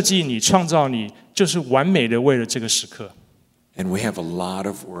 神设计你、创造你，就是完美的为了这个时刻。 And we have a lot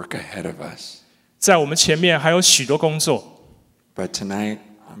of work ahead of us. 在我们前面还有许多工作。 But tonight,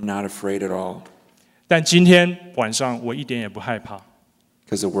 I'm not afraid at all. 但今天晚上我一点也不害怕，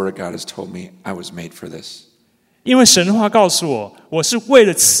 Because the word of God has told me I was made for this. 因为神的话告诉我，我是为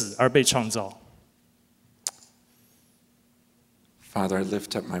了此而被创造。 Father, I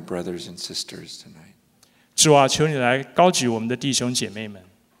lift up my brothers and sisters tonight. 主啊，求你来高举我们的弟兄姐妹们。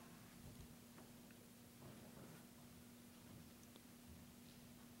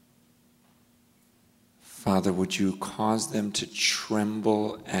 Father, would you cause them to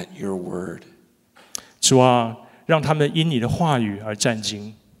tremble at your word? 主啊，让他们因你的话语而战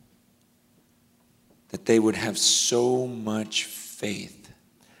惊， That they would have so much faith.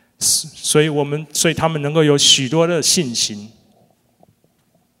 所以他们能够有许多的信心。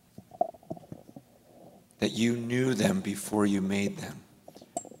 That you knew them before you made them.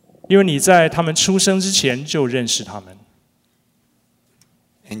 因为你在他们出生之前就认识他们，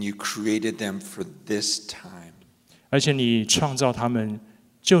 And you created them for this time. 而且你创造他们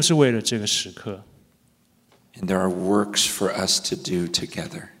就是为了这个时刻。 And there are works for us to do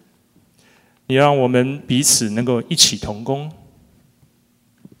together. 你让我们彼此能够一起同工。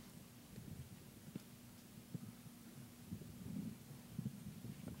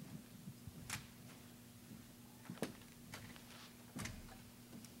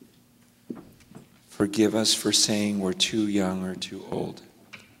 Forgive us for saying we're too young or too old.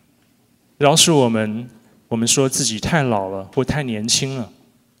 饶恕我们，我们说自己太老了或太年轻了。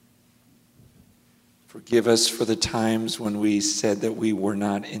 Forgive us for the times when we said that we were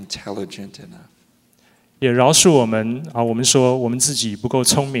not intelligent enough. 也饶恕我们我们说我们自己不够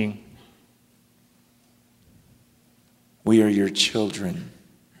聪明。 We are your children.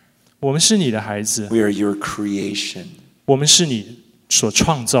 我们是你的孩子， We are your creation. 我们是你所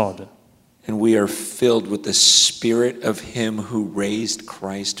创造的。 And we are filled with the spirit of him who raised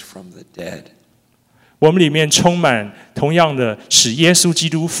Christ from the dead. 我们里面充满同样的使耶稣基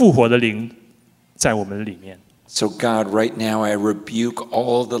督复活的灵，在我们的里面。 So God, right now I rebuke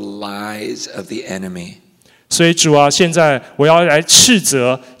all the lies of the enemy. 所以主啊，现在我要来斥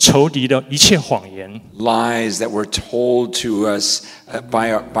责仇敌的一切谎言， Lies that were told to us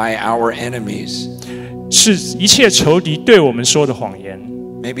by our enemies. 是一切仇敌对我们说的谎言，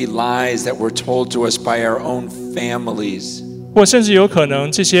 Maybe lies that were told to us by our own families. 或甚至有可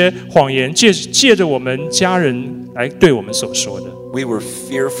能这些谎言借着我们家人来对我们所说的。 We were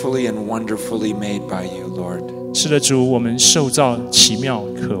fearfully and wonderfully made by you, Lord. 是的，主，我们受造奇妙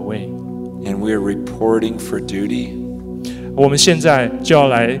可畏， And we are reporting for duty. 我们现在就要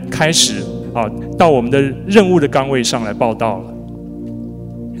来开始到我们的任务的岗位上来报道了。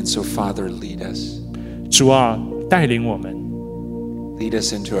 And so, Father, lead us. 主啊，带领我们， Lead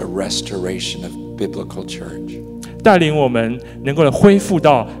us into a restoration of biblical church. 带领我们能够恢复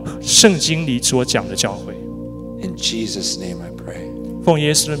到圣经里所讲的教会。 In Jesus' name I pray. 奉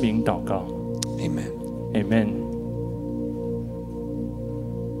耶稣的名祷告 Amen.，Amen。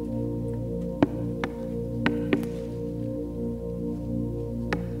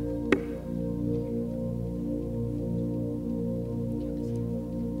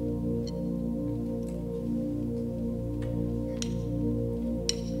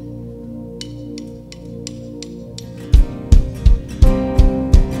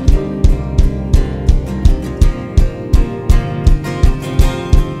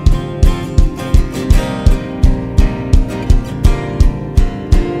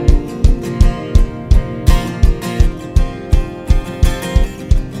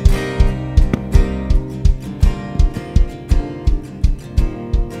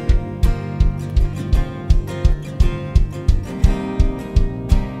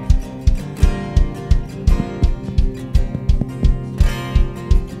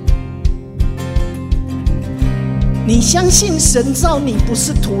你相信神造你不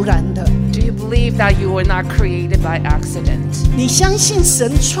是突然的？ Do you believe that you were not created by accident? 你相信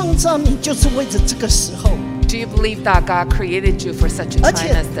神创造你就是为着这个时候？ Do you believe that God created you for such a 而 time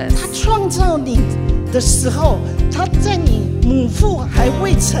且 as this? 他创造你的时候，他在你母腹还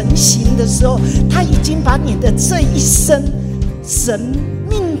未成形的时候，他已经把你的这一生，神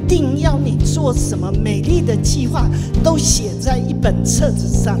命定要你做什么美丽的计划，都写在一本册子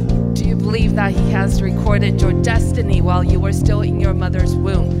上。 Do you believe that He has recorded your destiny while you were still in your mother's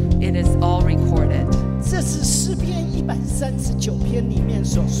womb? It is all recorded. 这是诗篇139篇里面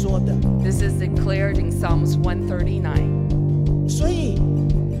所说的。 This is declared in Psalms 139. 所以，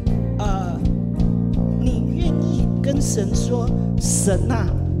你愿意跟神说：“神啊，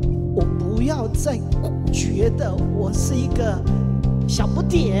我不要再觉得我是一个小不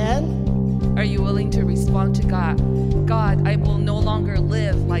点。” Are you willing to respond to God? God, I will no longer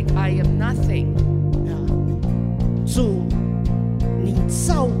live like I am nothing. 主，你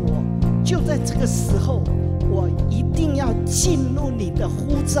造我，就在这个时候，我一定要进入你的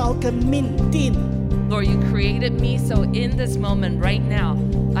呼召跟命定。 Lord, you created me, so in this moment right now,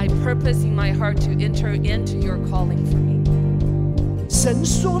 I purpose in my heart to enter into your calling for me. 神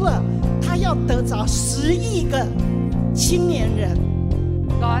说了，他要得着10亿个青年人。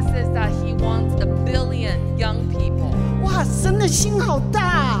 God says that He wants 1 billion young people. 哇，神的心好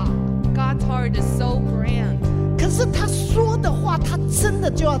大！ God's heart is so grand. 可是他说的话，他真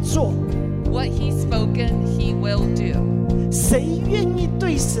的就要做。 What He's spoken, He will do. 谁愿意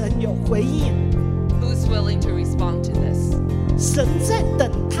对神有回应？ Who's willing to respond to this? 神在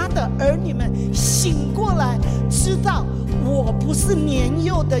等他的儿女们醒过来，知道我不是年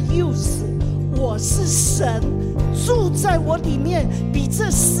幼的幼子，我是神，住在我里面，比这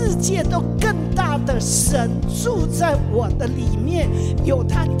世界都更大的神住在我的里面，有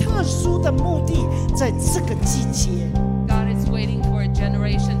他特殊的目的，在这个季节。 God is waiting for a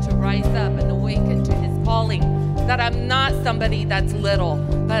generation to rise up and awaken to His calling. That I'm not somebody that's little,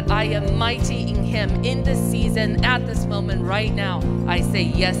 but I am mighty in Him in this season, at this moment, right now. I say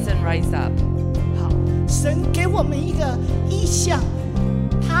yes and rise up. 好，神给我们一个意象，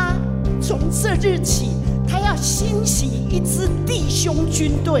他从这日起，他要兴起一支弟兄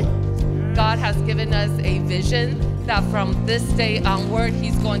军队。 God has given us a vision that from this day onward,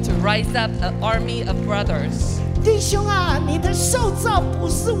 He's going to rise up an army of brothers. 弟兄啊，你的受造不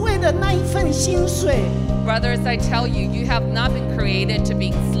是为了那一份薪水。 Brothers, I tell you, you have not been created to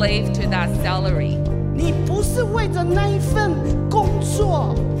be enslaved to that salary. 你不是为着那一份工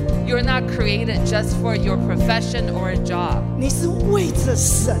作， You're not created just for your profession or a job. 你是为着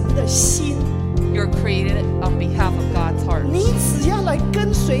神的心。 You're created on behalf of God's heart. 你只要来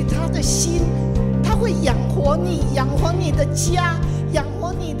跟随他的心，他会养活你，养活你的家，养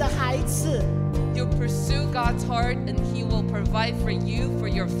活你的孩子。 You pursue God's heart and He will provide for you, for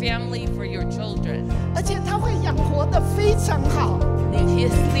your family, for your children. 而且他会养活得非常好。 And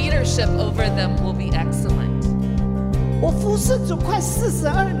His leadership over them will be excellent. 我服侍主快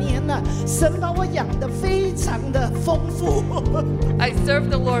42年了，神把我养得非常的丰富。 I served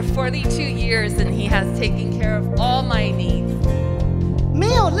the Lord 42 years and He has taken care of all my needs.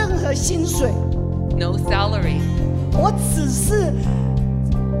 没有任何薪水， No salary. 我只是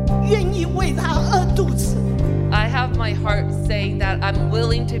愿意为他饿肚子。 I have my heart saying that I'm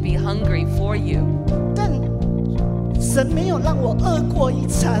willing to be hungry for you. 但神没有让我饿过一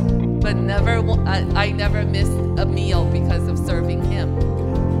餐。 But I never missed a meal because of serving Him.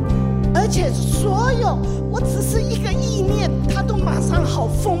 而且所有，我只是一个意念，他都马上好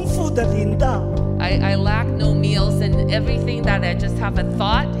丰富的领到。 I lack no meals, and everything that I just have a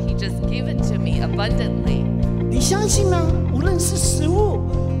thought, He just gave it to me abundantly. 你相信吗？无论是食物，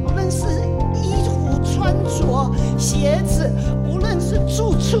无论是衣服穿着、鞋子，无论是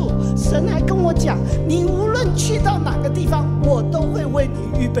住处，神还跟我讲，你无论去到哪个地方，我都会为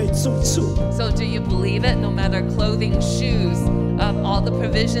你预备住处。 So do you believe it? No matter clothing, shoes, all the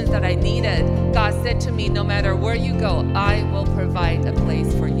provisions that I needed, God said to me, no matter where you go, I will provide a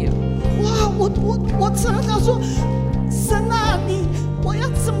place for you. 哇，我常常说，神啊，我要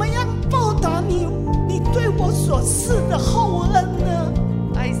怎么样报答你对我所赐的厚恩呢？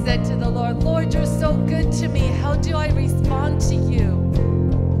 I said to the Lord, Lord, you're so good to me. How do I respond to you?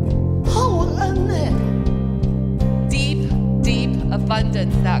 厚恩呢 Deep, deep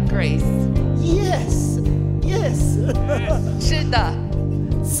abundance, that grace. ？Yes， 是的。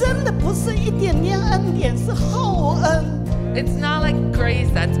真的不是一点点恩典，是厚恩。 It's not like grace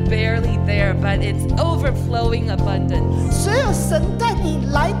that's barely there, but it's overflowing abundance. 所有神带你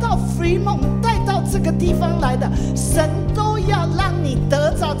来到 Fremont， 带到这个地方来的，神都要让你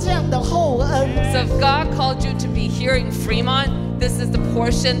得着这样的厚恩。So if God called you to be here in Fremont, this is the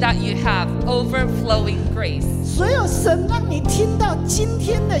portion that you have, overflowing grace. 所有神让你听到今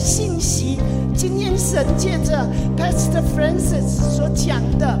天的信息，今天神借着 Pastor Francis 所讲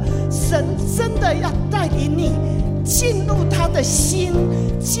的，神真的要带领你进入他的心，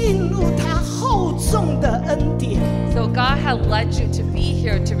进入他厚重的恩典。So God had led you to be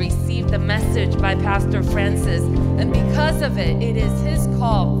here to receive the message by Pastor Francis, and because of it, it is His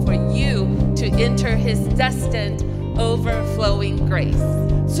call for you to enter His destined overflowing grace.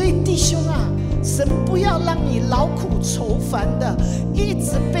 所以弟兄啊，神不要让你劳苦愁烦的，一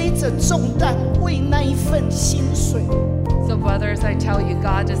直背着重担为那一份薪水。So brothers, I tell you,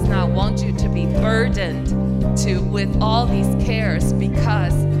 God does not want you to be burdened with all these cares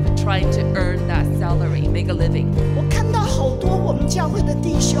because trying to earn that salary, make a living. 我看到好多我们教会的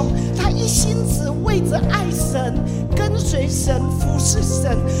弟兄，他一心只为着爱神、跟随神、服侍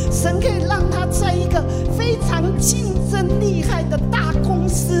神，神可以让他在一个非常竞争厉害的大公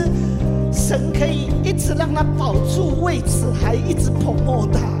司，神可以一直让他保住位置，还一直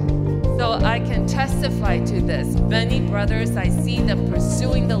promote他。So I can testify to this. Many brothers, I see them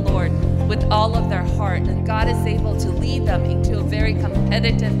pursuing the Lord with all of their heart, and God is able to lead them into a very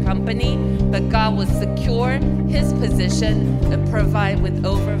competitive company, but God will secure His position and provide with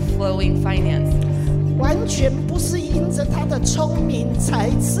overflowing finance. 完全不是因着他的聪明才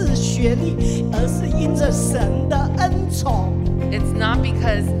智学历，而是因着神的恩宠。It's not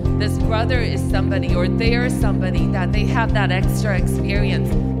because this brother is somebody or they are somebody that they have that extra experience.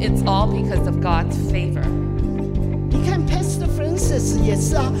 It's all because of God's favor. 你看 Pastor Francis 也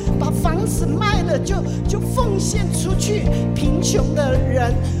是啊，把房子卖了就奉献出去贫穷的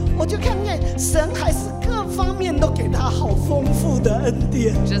人，我就看见神还是各方面都给他好丰富的恩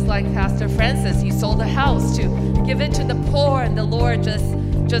典。Just like Pastor Francis, he sold a house to give it to the poor, and the Lord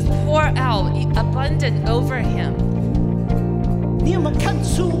just pour out abundant over him. 你有没有看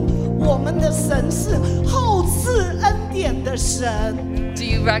出我们的神是厚赐恩典的神？ Do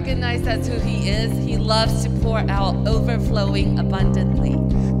you recognize that's who He is? He loves to pour out overflowing abundantly.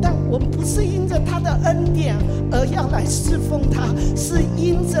 但我们不是因着他的恩典而要来侍奉他，是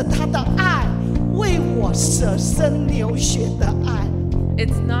因着他的爱，为我舍身流血的爱。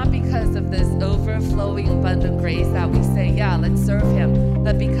It's not because of this overflowing abundant grace that we say, yeah, let's serve Him,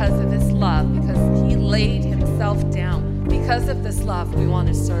 but because of His love, because He laid Himself down. Because of this love, we want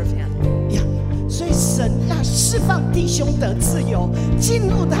to serve Him. 呀，所以神要释放弟兄的自由，进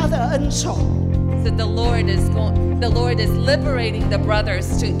入他的恩宠。So the Lord is liberating the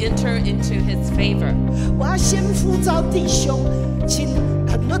brothers to enter into His favor. 我要先呼召弟兄，请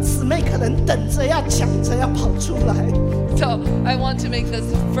很多姊妹可能等着要抢着要跑出来。So I want to make this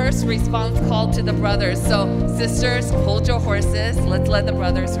first response call to the brothers. So sisters, hold your horses. Let's let the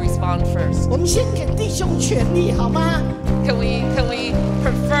brothers respond first. 我们先给弟兄权利，好吗？ Can we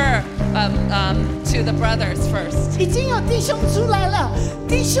prefer to the brothers first? 已经有弟兄出来了，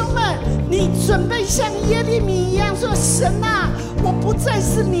弟兄们，你准备像耶利米一样说：神啊，我不再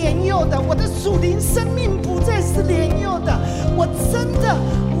是年幼的，我的属灵生命不再是年幼的，我真的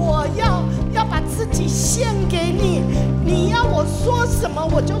我要把自己献给你，你要我说什么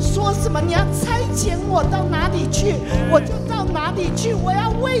我就说什么，你要差遣我到哪里去，我就到哪里去，我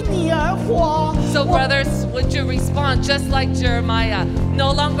要为你而活。 So brothers, would you respond just like Jeremiah?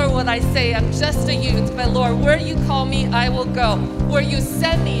 No longer will I say I'm just a youth, but Lord, where you call me, I will go. Where you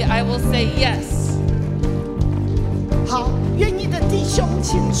send me, I will say yes. 好，愿意的弟兄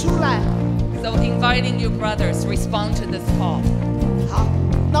请出来。 So inviting you brothers, respond to this call. 好，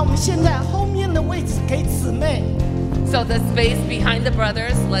那我们现在后面的位置给姊妹。 So the space behind the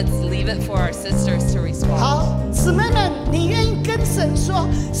brothers, let's leave it for our sisters to respond. 好，姊妹们，你愿意跟神说：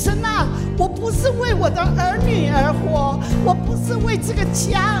神啊，我不是为我的儿女而活，我不是为这个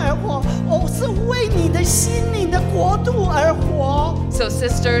家而活，我是为你的心、你的国度而活。 So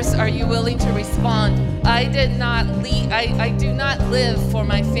sisters, are you willing to respond? I do not live for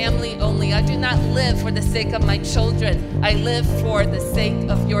my family only. I do not live for the sake of my children. I live for the sake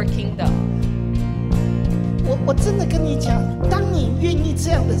of your kingdom. 我真的跟你讲，当你愿意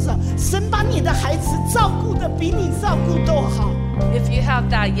这样的时候，神把你的孩子照顾得比你照顾都好。 If you have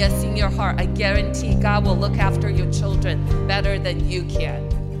that yes in your heart, I guarantee God will look after your children better than you can.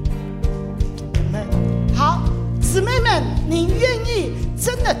 好，姊妹们，你愿意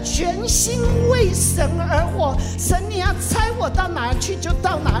真的全心为神而活？神，你要差我到哪去就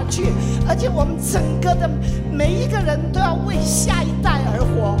到哪去，而且我们整个的每一个人都要为下一代而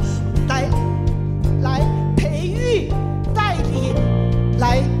活，来培育、带领、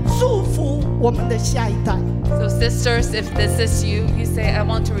来祝福我们的下一代。So sisters, if this is you, you say, I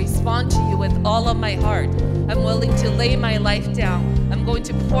want to respond to you with all of my heart. I'm willing to lay my life down. I'm going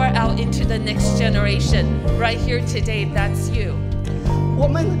to pour out into the next generation. Right here today, that's you. 我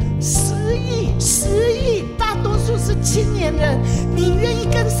们10亿，大多数是青年人。你愿意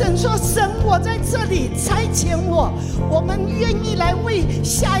跟神说：“神，我在这里，差遣我。”我们愿意来为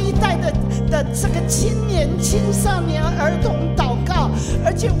下一代的这个青年、青少年、儿童祷告，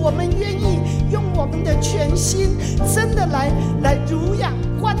而且我们愿意用我们的全心，真的来濡养、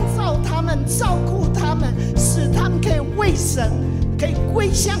关照他们、照顾他们，使他们可以为神。可以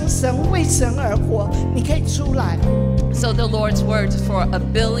归向神，为神而活。你可以出来。So the Lord's word for a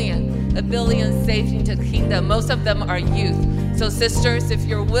billion saved into the kingdom. Most of them are youth. So sisters, if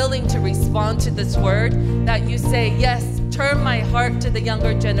you're willing to respond to this word, that you say, yes, turn my heart to the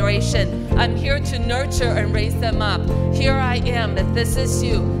younger generation. I'm here to nurture and raise them up. Here I am. If this is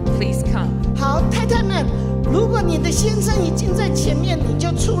you, please come. 好，太太们，如果你的先生已经在前面，你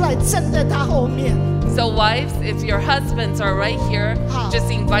就出来站在他后面。So wives, if your husbands are right here, just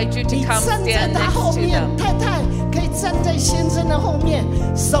invite you to come stand next to them. 太太可以站在先生的后面，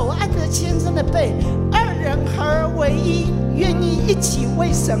手按着先生的背，二人合而为一，愿意一起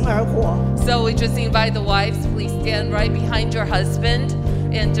为神而活。So we just invite the wives, please stand right behind your husband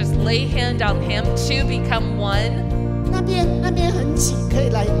and just lay hand on him to become one. 那边很挤，可以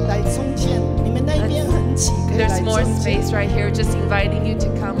来中间。你们那边很挤，可以来 There's 中 more 间。 space right here, just inviting you to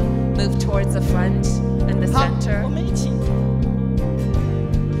come move towards the front and the 好， center. 我们一起。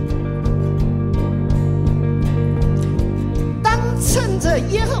当趁着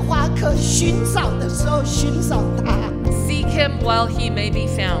耶和华可寻找的时候，寻找他。Seek him while he may be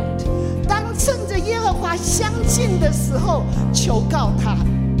found. 当趁着耶和华相近的时候，求告他。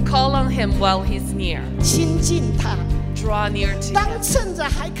Call on him while he's near. 亲近他。Draw near to 当 him. 趁着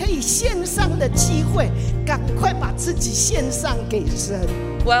还可以献上的机会，赶快把自己献上给神。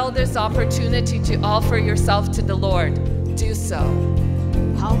While there's opportunity to offer yourself to the Lord, do so.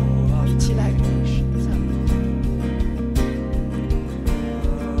 好，一起来。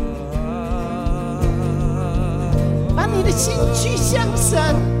把你的心去向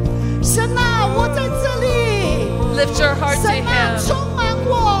神，神啊，我在这里。Lift your heart to 神啊， him. 充满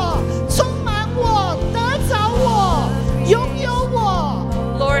我，得着我，拥有我。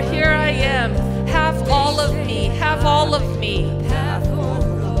Lord, here I am. Have all of me. Have all of me.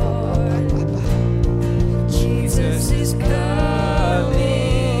 Jesus is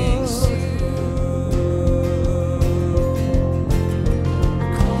coming soon.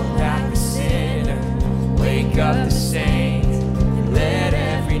 Call back the sinner, wake up the saint, and let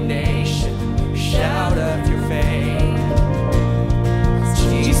every nation shout of your fame.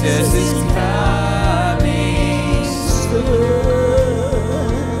 Jesus is coming soon.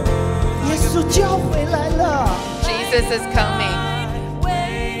 耶稣就要回来了。 Jesus is coming.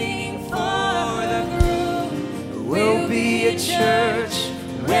 Waiting for the groom. We'll be a church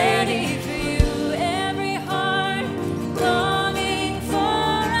ready for you. Every heart longing for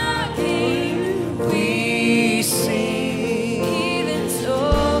our King. We sing. Even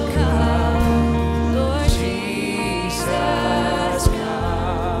so, come, Lord Jesus,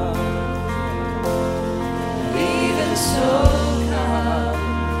 come. Even so, come,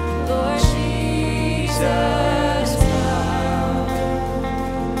 Lord Jesus.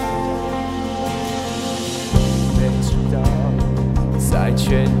 在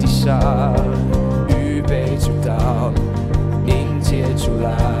全地上预备主道，迎接主来，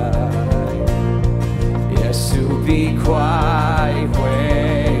耶稣必快回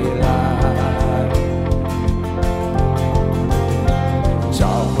来。召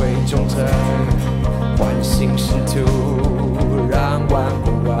会忠诚，唤醒使徒，让万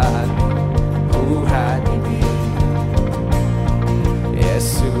国万呼喊你名，耶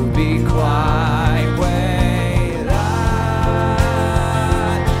稣必快回来。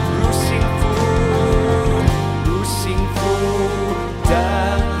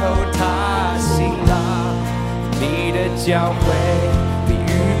教会必预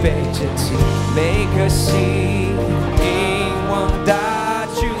备真情，每颗心迎往大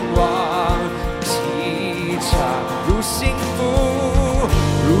君王启程，如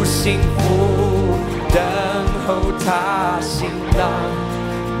幸福等候他新郎。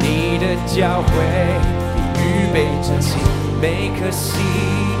你的教会必预备真情，每颗心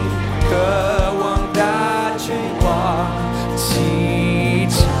渴望大君王启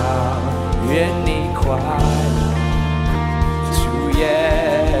程，愿你快乐。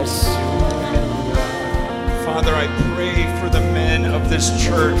Father, I pray for the men of this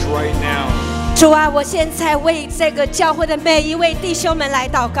church right now. 主啊，我现在为这个教会的每一位弟兄们来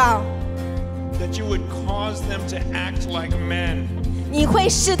祷告。that you would cause them to act like men, 你会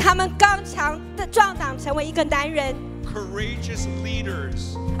使他们刚强的壮胆，成为一个男人， courageous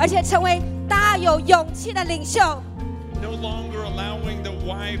leaders, 而且成为大有勇气的领袖。 no longer allowing the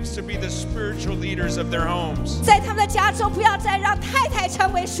wives to be the spiritual leaders of their homes, 在他们的家中，不要再让太太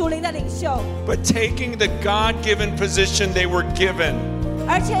成为属灵的领袖， but taking the God-given position they were given,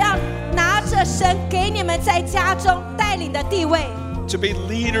 而且要拿着神给你们在家中带领的地位， to be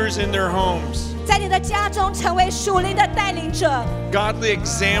leaders in their homes, 在你的家中成为属灵的带领者， godly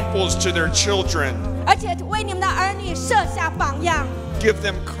examples to their children, 而且为你们的儿女设下榜样。 give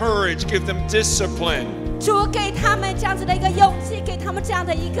them courage, give them discipline, 主给他们这样子的一个勇气，给他们这样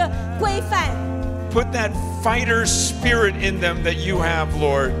的一个规范， put that fighter spirit in them that you have,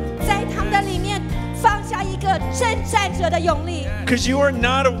 Lord, 在他们的里面放下一个征战者的勇力， because you are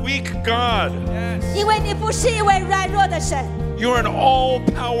not a weak God. 因为你不是一位软弱的神， You are an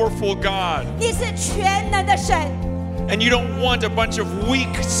all-powerful God, 你是全能的神。 and you don't want a bunch of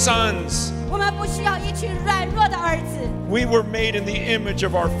weak sons. 我们不需要一群软弱的儿子， We were made in the image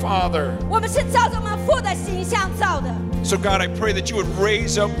of our Father. 我们是照着我们父的形象造的。 So God, I pray that you would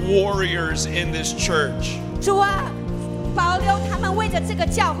raise up warriors in this church, 主啊，保留他们为着这个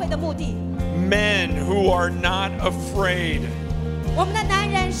教会的目的。 men who are not afraid. 我们的男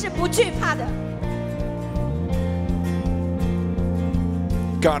人是不惧怕的。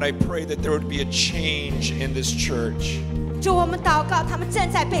 God, I pray that there would be a change in this church. 主，我们祷告，他们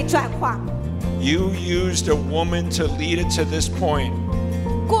正在被转化。 You used a woman to lead it to this point,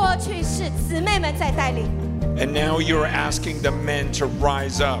 过去是姊妹们在带领， and now you're asking the men to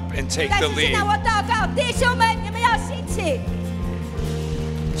rise up and take 但 the 是现 lead. 在我祷告，弟兄们，你们要兴起。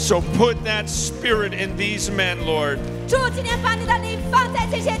 So put that spirit in these men, Lord, 主，今天把你的灵放在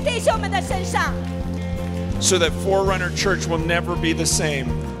这些弟兄们的身上， so that Forerunner Church will never be the same.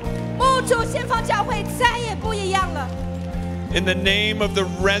 牧主先锋教会再也不一样了。 In the name of the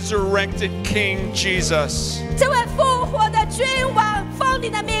resurrected King Jesus. 这位复活的君王，奉你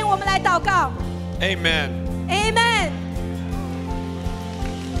的名，我们来祷告。 Amen. Amen。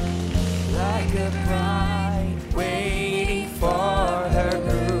 Like a bride waiting for her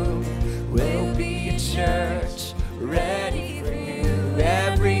groom, we'll be a church ready for you.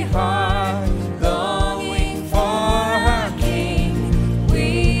 Every heart longing for her King,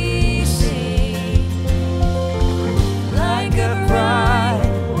 we sing. Like a bride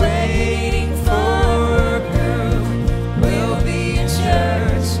waiting for her groom, we'll be a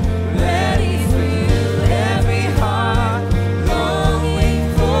church ready for you. Every heart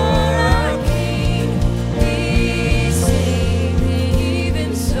longing for our King, we sing.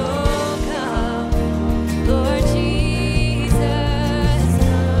 Even so, come, Lord Jesus,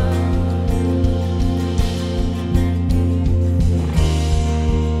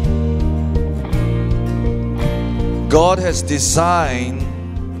 God has designed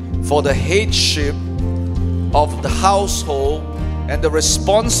for the headship of the household and the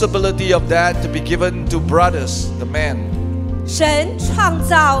responsibility of that to be given to brothers, the men. 神创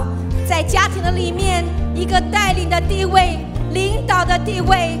造在家庭的里面一个带领的地位、领导的地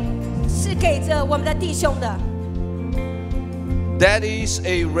位，是给着我们的弟兄的。 That is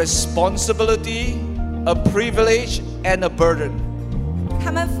a responsibility, a privilege, and a burden.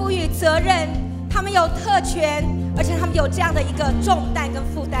 他们赋予责任，他们有特权，而且他们有这样的一个重担跟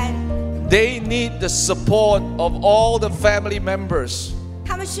负担。 They need the support of all the family members.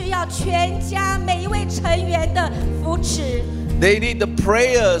 他们需要全家每一位成员的扶持， They need the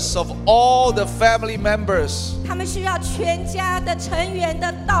prayers of all the family members 他们需要全家的成员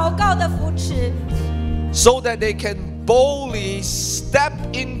的祷告的扶持， so that they can boldly step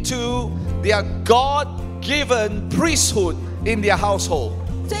into their God-given priesthood in their household.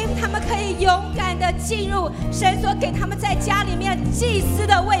 所以他们可以勇敢的进入神所给他们在家里面祭司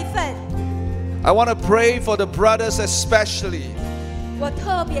的位分。 I want to pray for the brothers especially. 我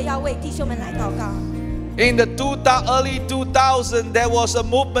特别要为弟兄们来祷告。 In the early 2000s, there was a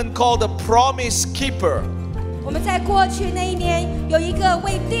movement called the Promise Keeper. 我们在过去那一年有一个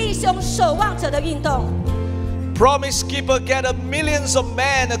为弟兄守望者的运动， Promise Keeper gathered millions of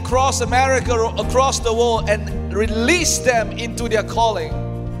men across America, across the world, and released them into their calling.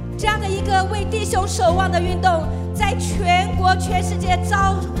 这样的一个为弟兄守望的运动，在全国全世界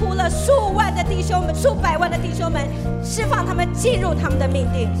招呼了数万的弟兄们、数百万的弟兄们，释放他们进入他们的命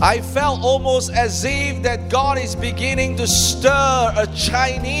定。 I felt almost as if that God is beginning to stir a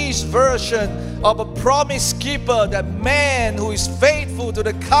Chinese version of a promise keeper, that man who is faithful to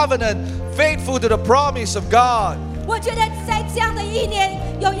the covenant, faithful to the promise of God. 我觉得在这样的一年，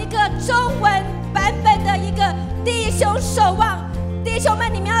有一个中文版本的一个弟兄守望，弟兄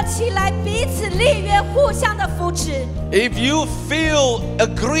们，你们要起来，彼此立约，互相的扶持。 If you feel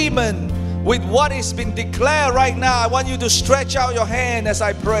agreement with what is being declared right now, I want you to stretch out your hand as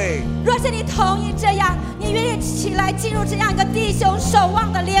I pray. 若是你同意这样，你愿意起来进入这样一个弟兄守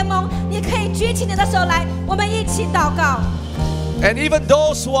望的联盟，你可以举起你的手来，我们一起祷告。 And even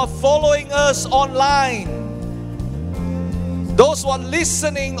those who are following us online, those who are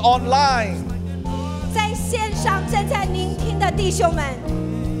listening online, 在线上正在聆听的弟兄们，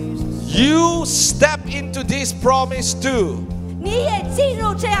 you step into this promise too. 你也进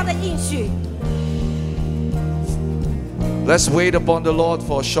入这样的应许。 Let's wait upon the Lord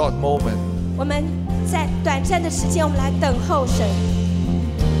for a short moment. 我们在短暂的时间，我们来等候神。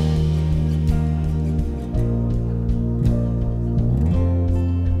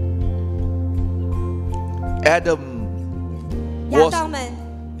 亚当们，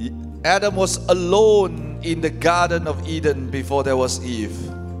 Adam was alone in the Garden of Eden before there was Eve.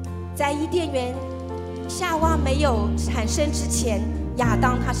 在伊甸园，夏娃没有产生之前，亚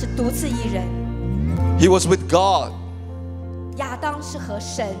当他是独自一人。 He was with God. 亚当是和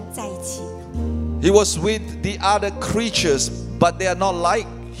神在一起， He was with the other creatures, but they are not like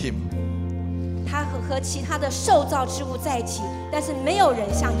him. 他和其他的受造之物在一起，但是没有人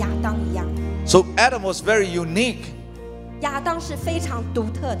像亚当一样。 So Adam was very unique 亚当是非常独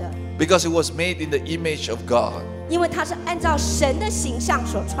特的， because he was made in the image of God. 因为他是按照神的形象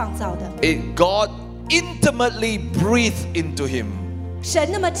所创造的。 God intimately breathed into him. 神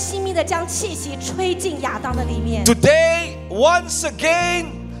那么亲密的将气息吹进亚当的里面。 Today, once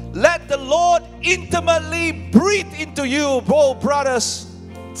again, let the Lord intimately breathe into you, brothers.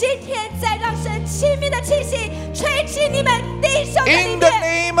 今天再让神亲密的气息吹进你们弟兄的里 In the 面。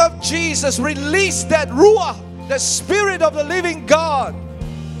 name of Jesus, release that ruach, the spirit of the living God.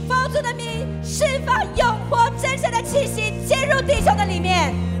 奉主的名，释放永活真神的气息进入弟兄的里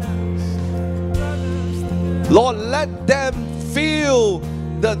面。 Lord, let them feel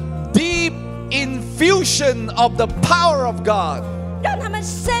the deep infusion of the power of God. 让他们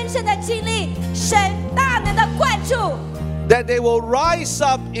深深的经历神大能的灌注， That they will rise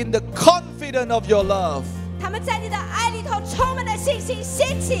up in the confidence of your love. 他们在你的爱里头充满了信心，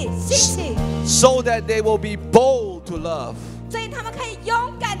兴起，兴起， So that they will be bold to love. 所以他们可以勇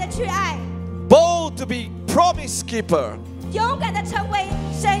敢的去爱， Bold to be promise keeper. 勇敢的成为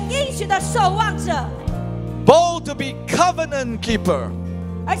神应许的守望者， Bold to be covenant keeper.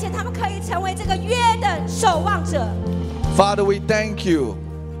 而且他们可以成为这个约的守望者。 Father, we thank you.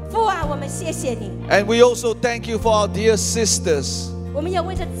 父啊，我们谢谢你， And we also thank you for our dear sisters. 我们也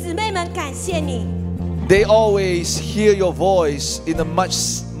为着姊妹们感谢你。 They always hear your voice in a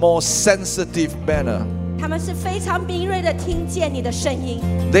much more sensitive manner. 他们是非常敏锐的听见你的声音，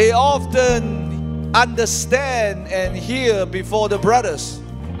 They often understand and hear before the brothers.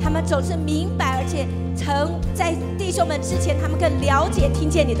 他们总是明白，而且曾在弟兄们之前，他们更了解听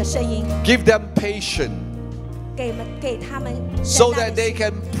见你的声音。 Give them patience 给他们 so 忍耐 that 的 they 心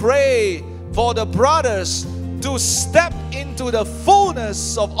can pray for the brothers to step into the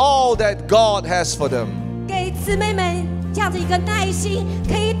fullness of all that God has for them. 给姊妹们这样的一个耐心，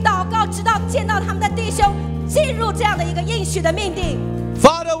可以祷告，直到见到他们的弟兄进入这样的一个应许的命定。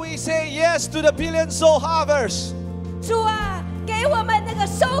 Father, we say yes to the billion soul harvest. 主啊，给我们那个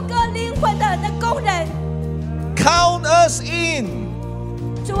收割灵魂的那工人， Count us in.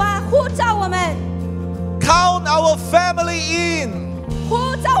 主啊，呼召我们， Count our family in.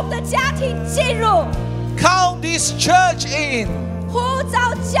 呼召我们的家庭进入， Count this church in. 呼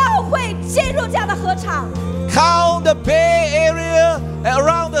召教会进入这样的合场。 Count the Bay Area and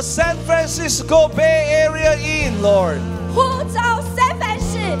around the San Francisco Bay Area in, Lord. 呼召三藩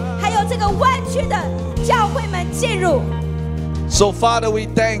市还有这个湾区的教会们进入。 So, Father, we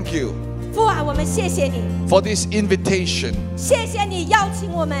thank you 父啊，我们谢谢你， for this invitation 谢谢你邀请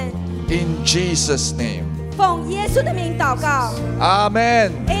我们， in Jesus' name. 奉耶稣的名祷告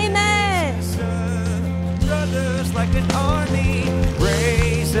Amen. ，Amen。 Brothers like an army,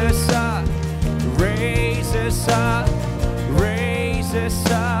 raise us up, raise us up, raise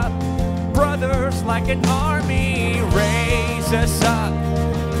us up. Brothers like an army, raise us up,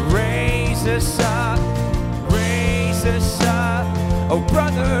 raise us up, raise us up. Oh,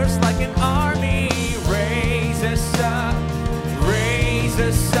 brothers like an army, raise us up, raise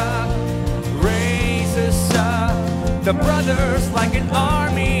us up, raise us up. The brothers like an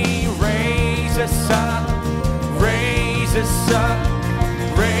army, raise us up, raise us up,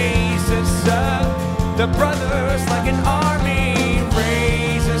 raise us up. The brothers like an army,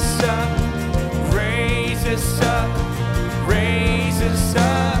 raise us up, raise us up, raise us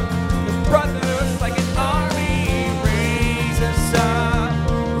up. The brothers like an army, raise us up.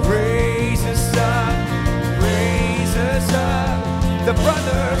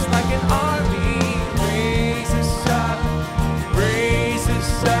 brothers like an army, raise us up, raise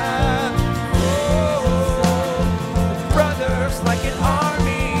us up. Oh, brothers like an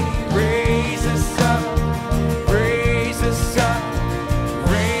army, raise us up, raise us up,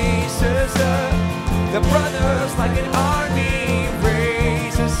 raise us up. The brothers like an army,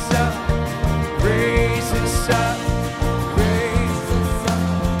 raise us up, raise us up, raise us up.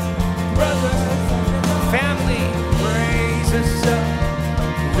 Brothers, family, raise us up,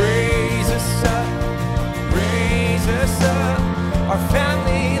 raise us up, raise us up. Our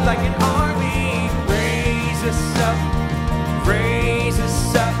family like an army, raise us up, raise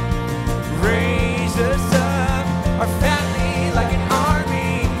us up, raise us up. Our family like an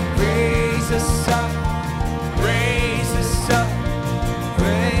army, raise us up, raise us up,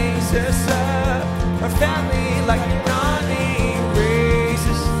 raise us up. Our family like an army, raise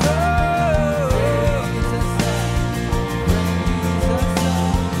us up,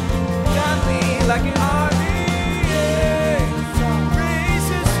 family like an army, raise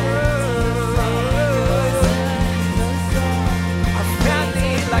us up. Our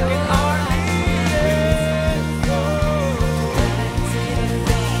family like an army,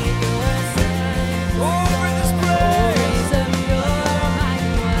 over this place.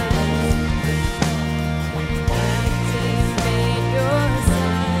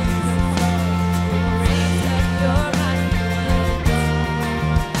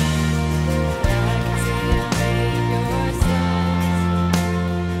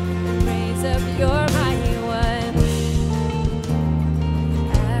 Your mighty ones,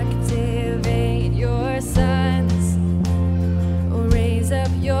 activate your sons. Raise up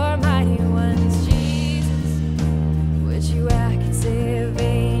your mighty ones, Jesus. Would you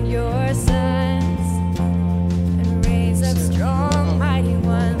activate your sons and raise up strong mighty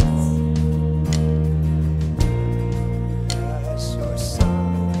ones? As your sons.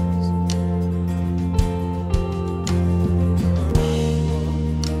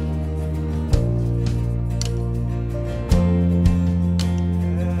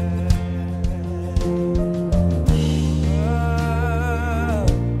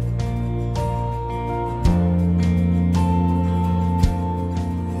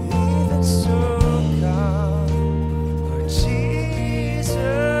 Even so, come, Lord Jesus,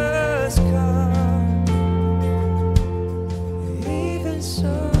 come. Even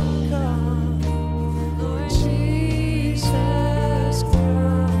so, come, Lord Jesus,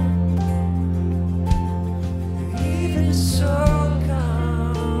 come. Even so,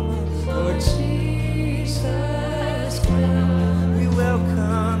 come, Lord Jesus, come. We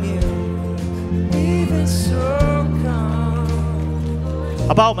welcome you. Even so, come.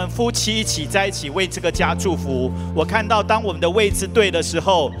 好不好？我们夫妻一起在一起为这个家祝福。我看到，当我们的位置对的时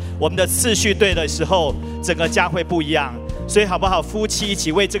候，我们的次序对的时候，整个家会不一样。所以好不好？夫妻一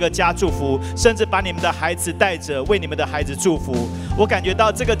起为这个家祝福，甚至把你们的孩子带着，为你们的孩子祝福。我感觉到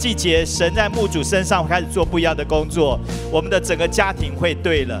这个季节，神在牧主身上会开始做不一样的工作。我们的整个家庭会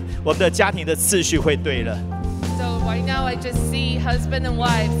对了，我们的家庭的次序会对了。So right now I just see husband and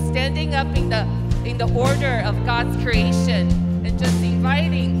wife standing up in the order of God's creation and just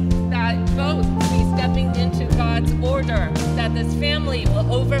inviting that both be stepping into God's order, that this family will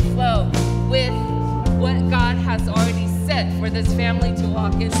overflow with what God has already set for this family to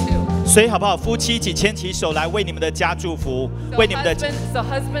walk into. 所以好不好？夫妻一起牵起手来，为你们的家祝福， So 为你们的。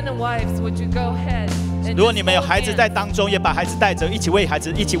 husband and wives, would you go ahead? And 如果 just 你们有 hold 孩子 hands. 在当中，也把孩子带着，一起为孩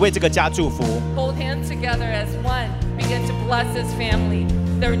子，一起为这个家祝福。 Hold hands together as one. Begin to bless his family.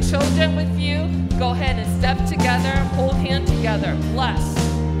 There are children with you. Go ahead and step together. Hold hand together. Bless.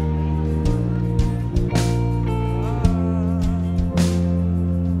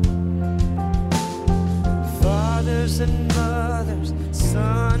 Fathers and mothers,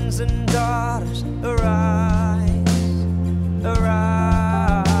 sons and daughters, arise,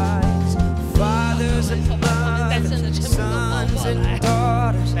 arise. Fathers and mothers, sons and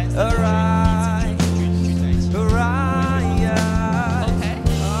daughters, arise, arise.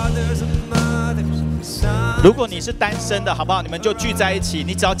 Fathers and mothers, sons. 如果你是单身的，好不好？你们就聚在一起，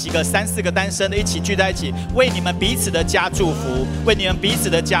你找几个3、4个单身的一起聚在一起，为你们彼此的家祝福，为你们彼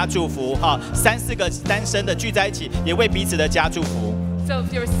此的家祝福。哈，3、4个单身的聚在一起，也为彼此的家祝福。 So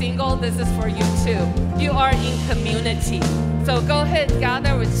if you're single, this is for you too. You are in community. So go ahead,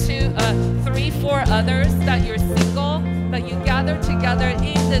 gather with 2, 3, 4 others that you're single, but you gather together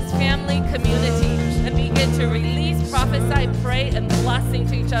in this family community and begin to release, prophesy, pray, and blessing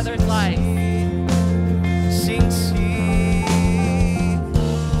to each other's lives. Sing, sing.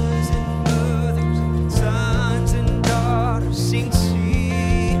 Sons and daughters, sing,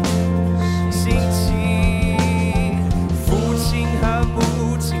 sing. Sing, sing. 父亲和母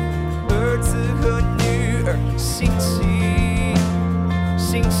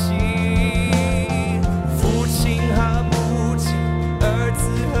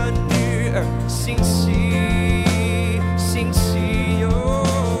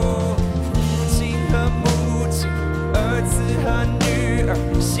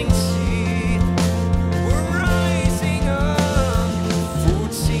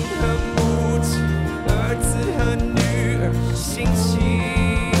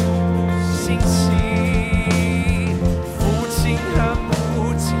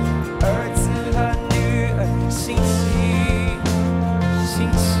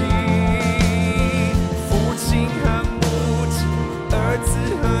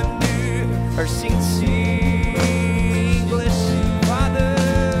而兴起。Bless you,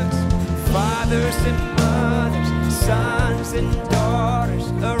 fathers, fathers and mothers, sons and daughters,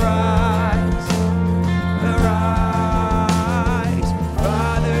 arise, arise.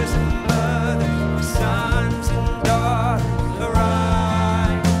 Fathers and mothers, sons and daughters,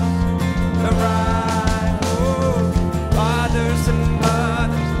 arise, arise. Oh, fathers and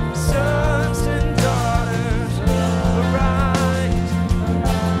mothers, sons and daughters, arise,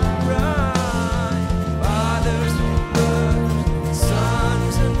 arise. Fathers and mothers,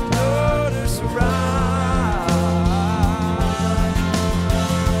 sons and daughters, arise.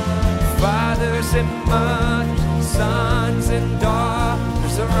 Fathers and mothers, sons and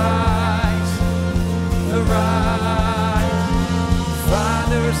daughters, arise, arise.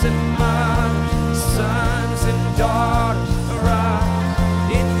 Fathers and mothers, sons and daughters, arise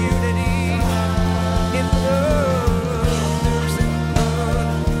in unity, in love. Fathers and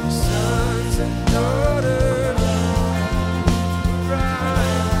mothers, sons and daughters,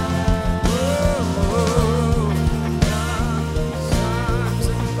 arise. Oh, sons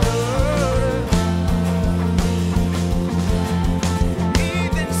and daughters.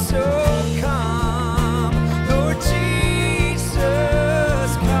 Even so, come, Lord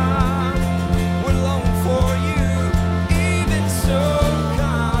Jesus, come.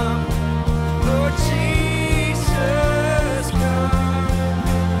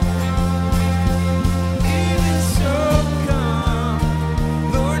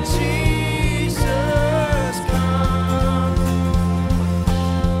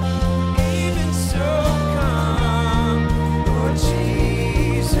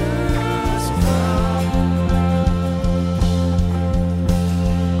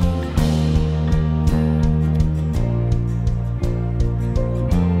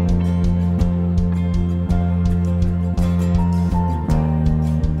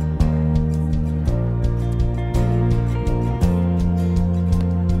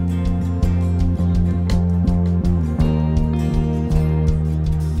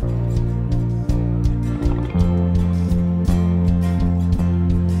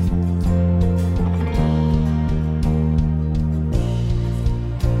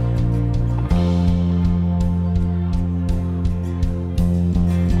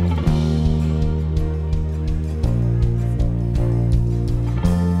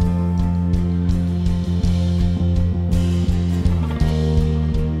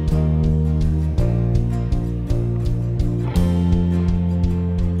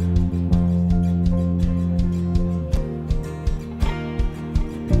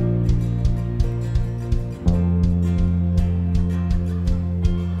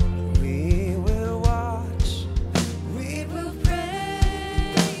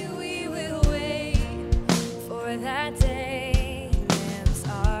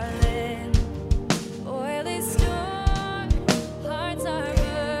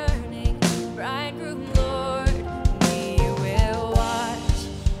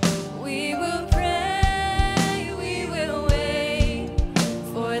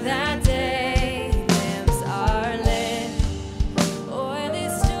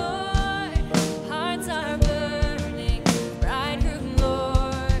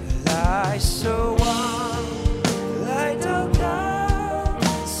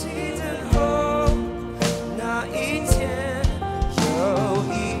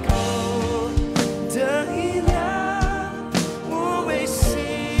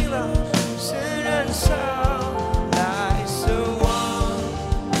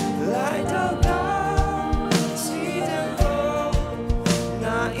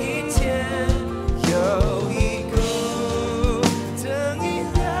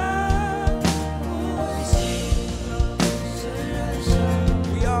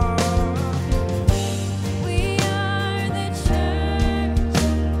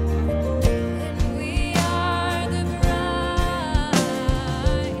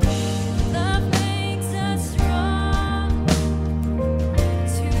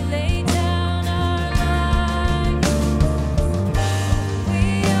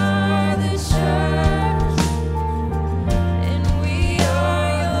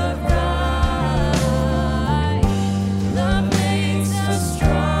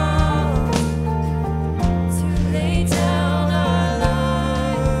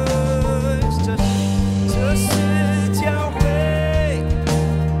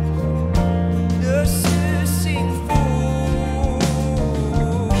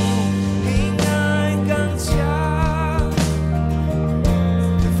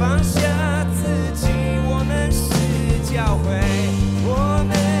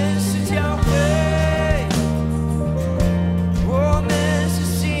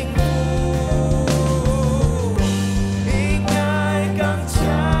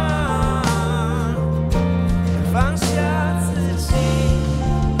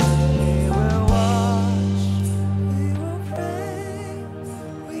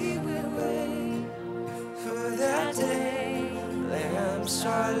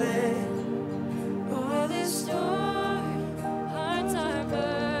 哈利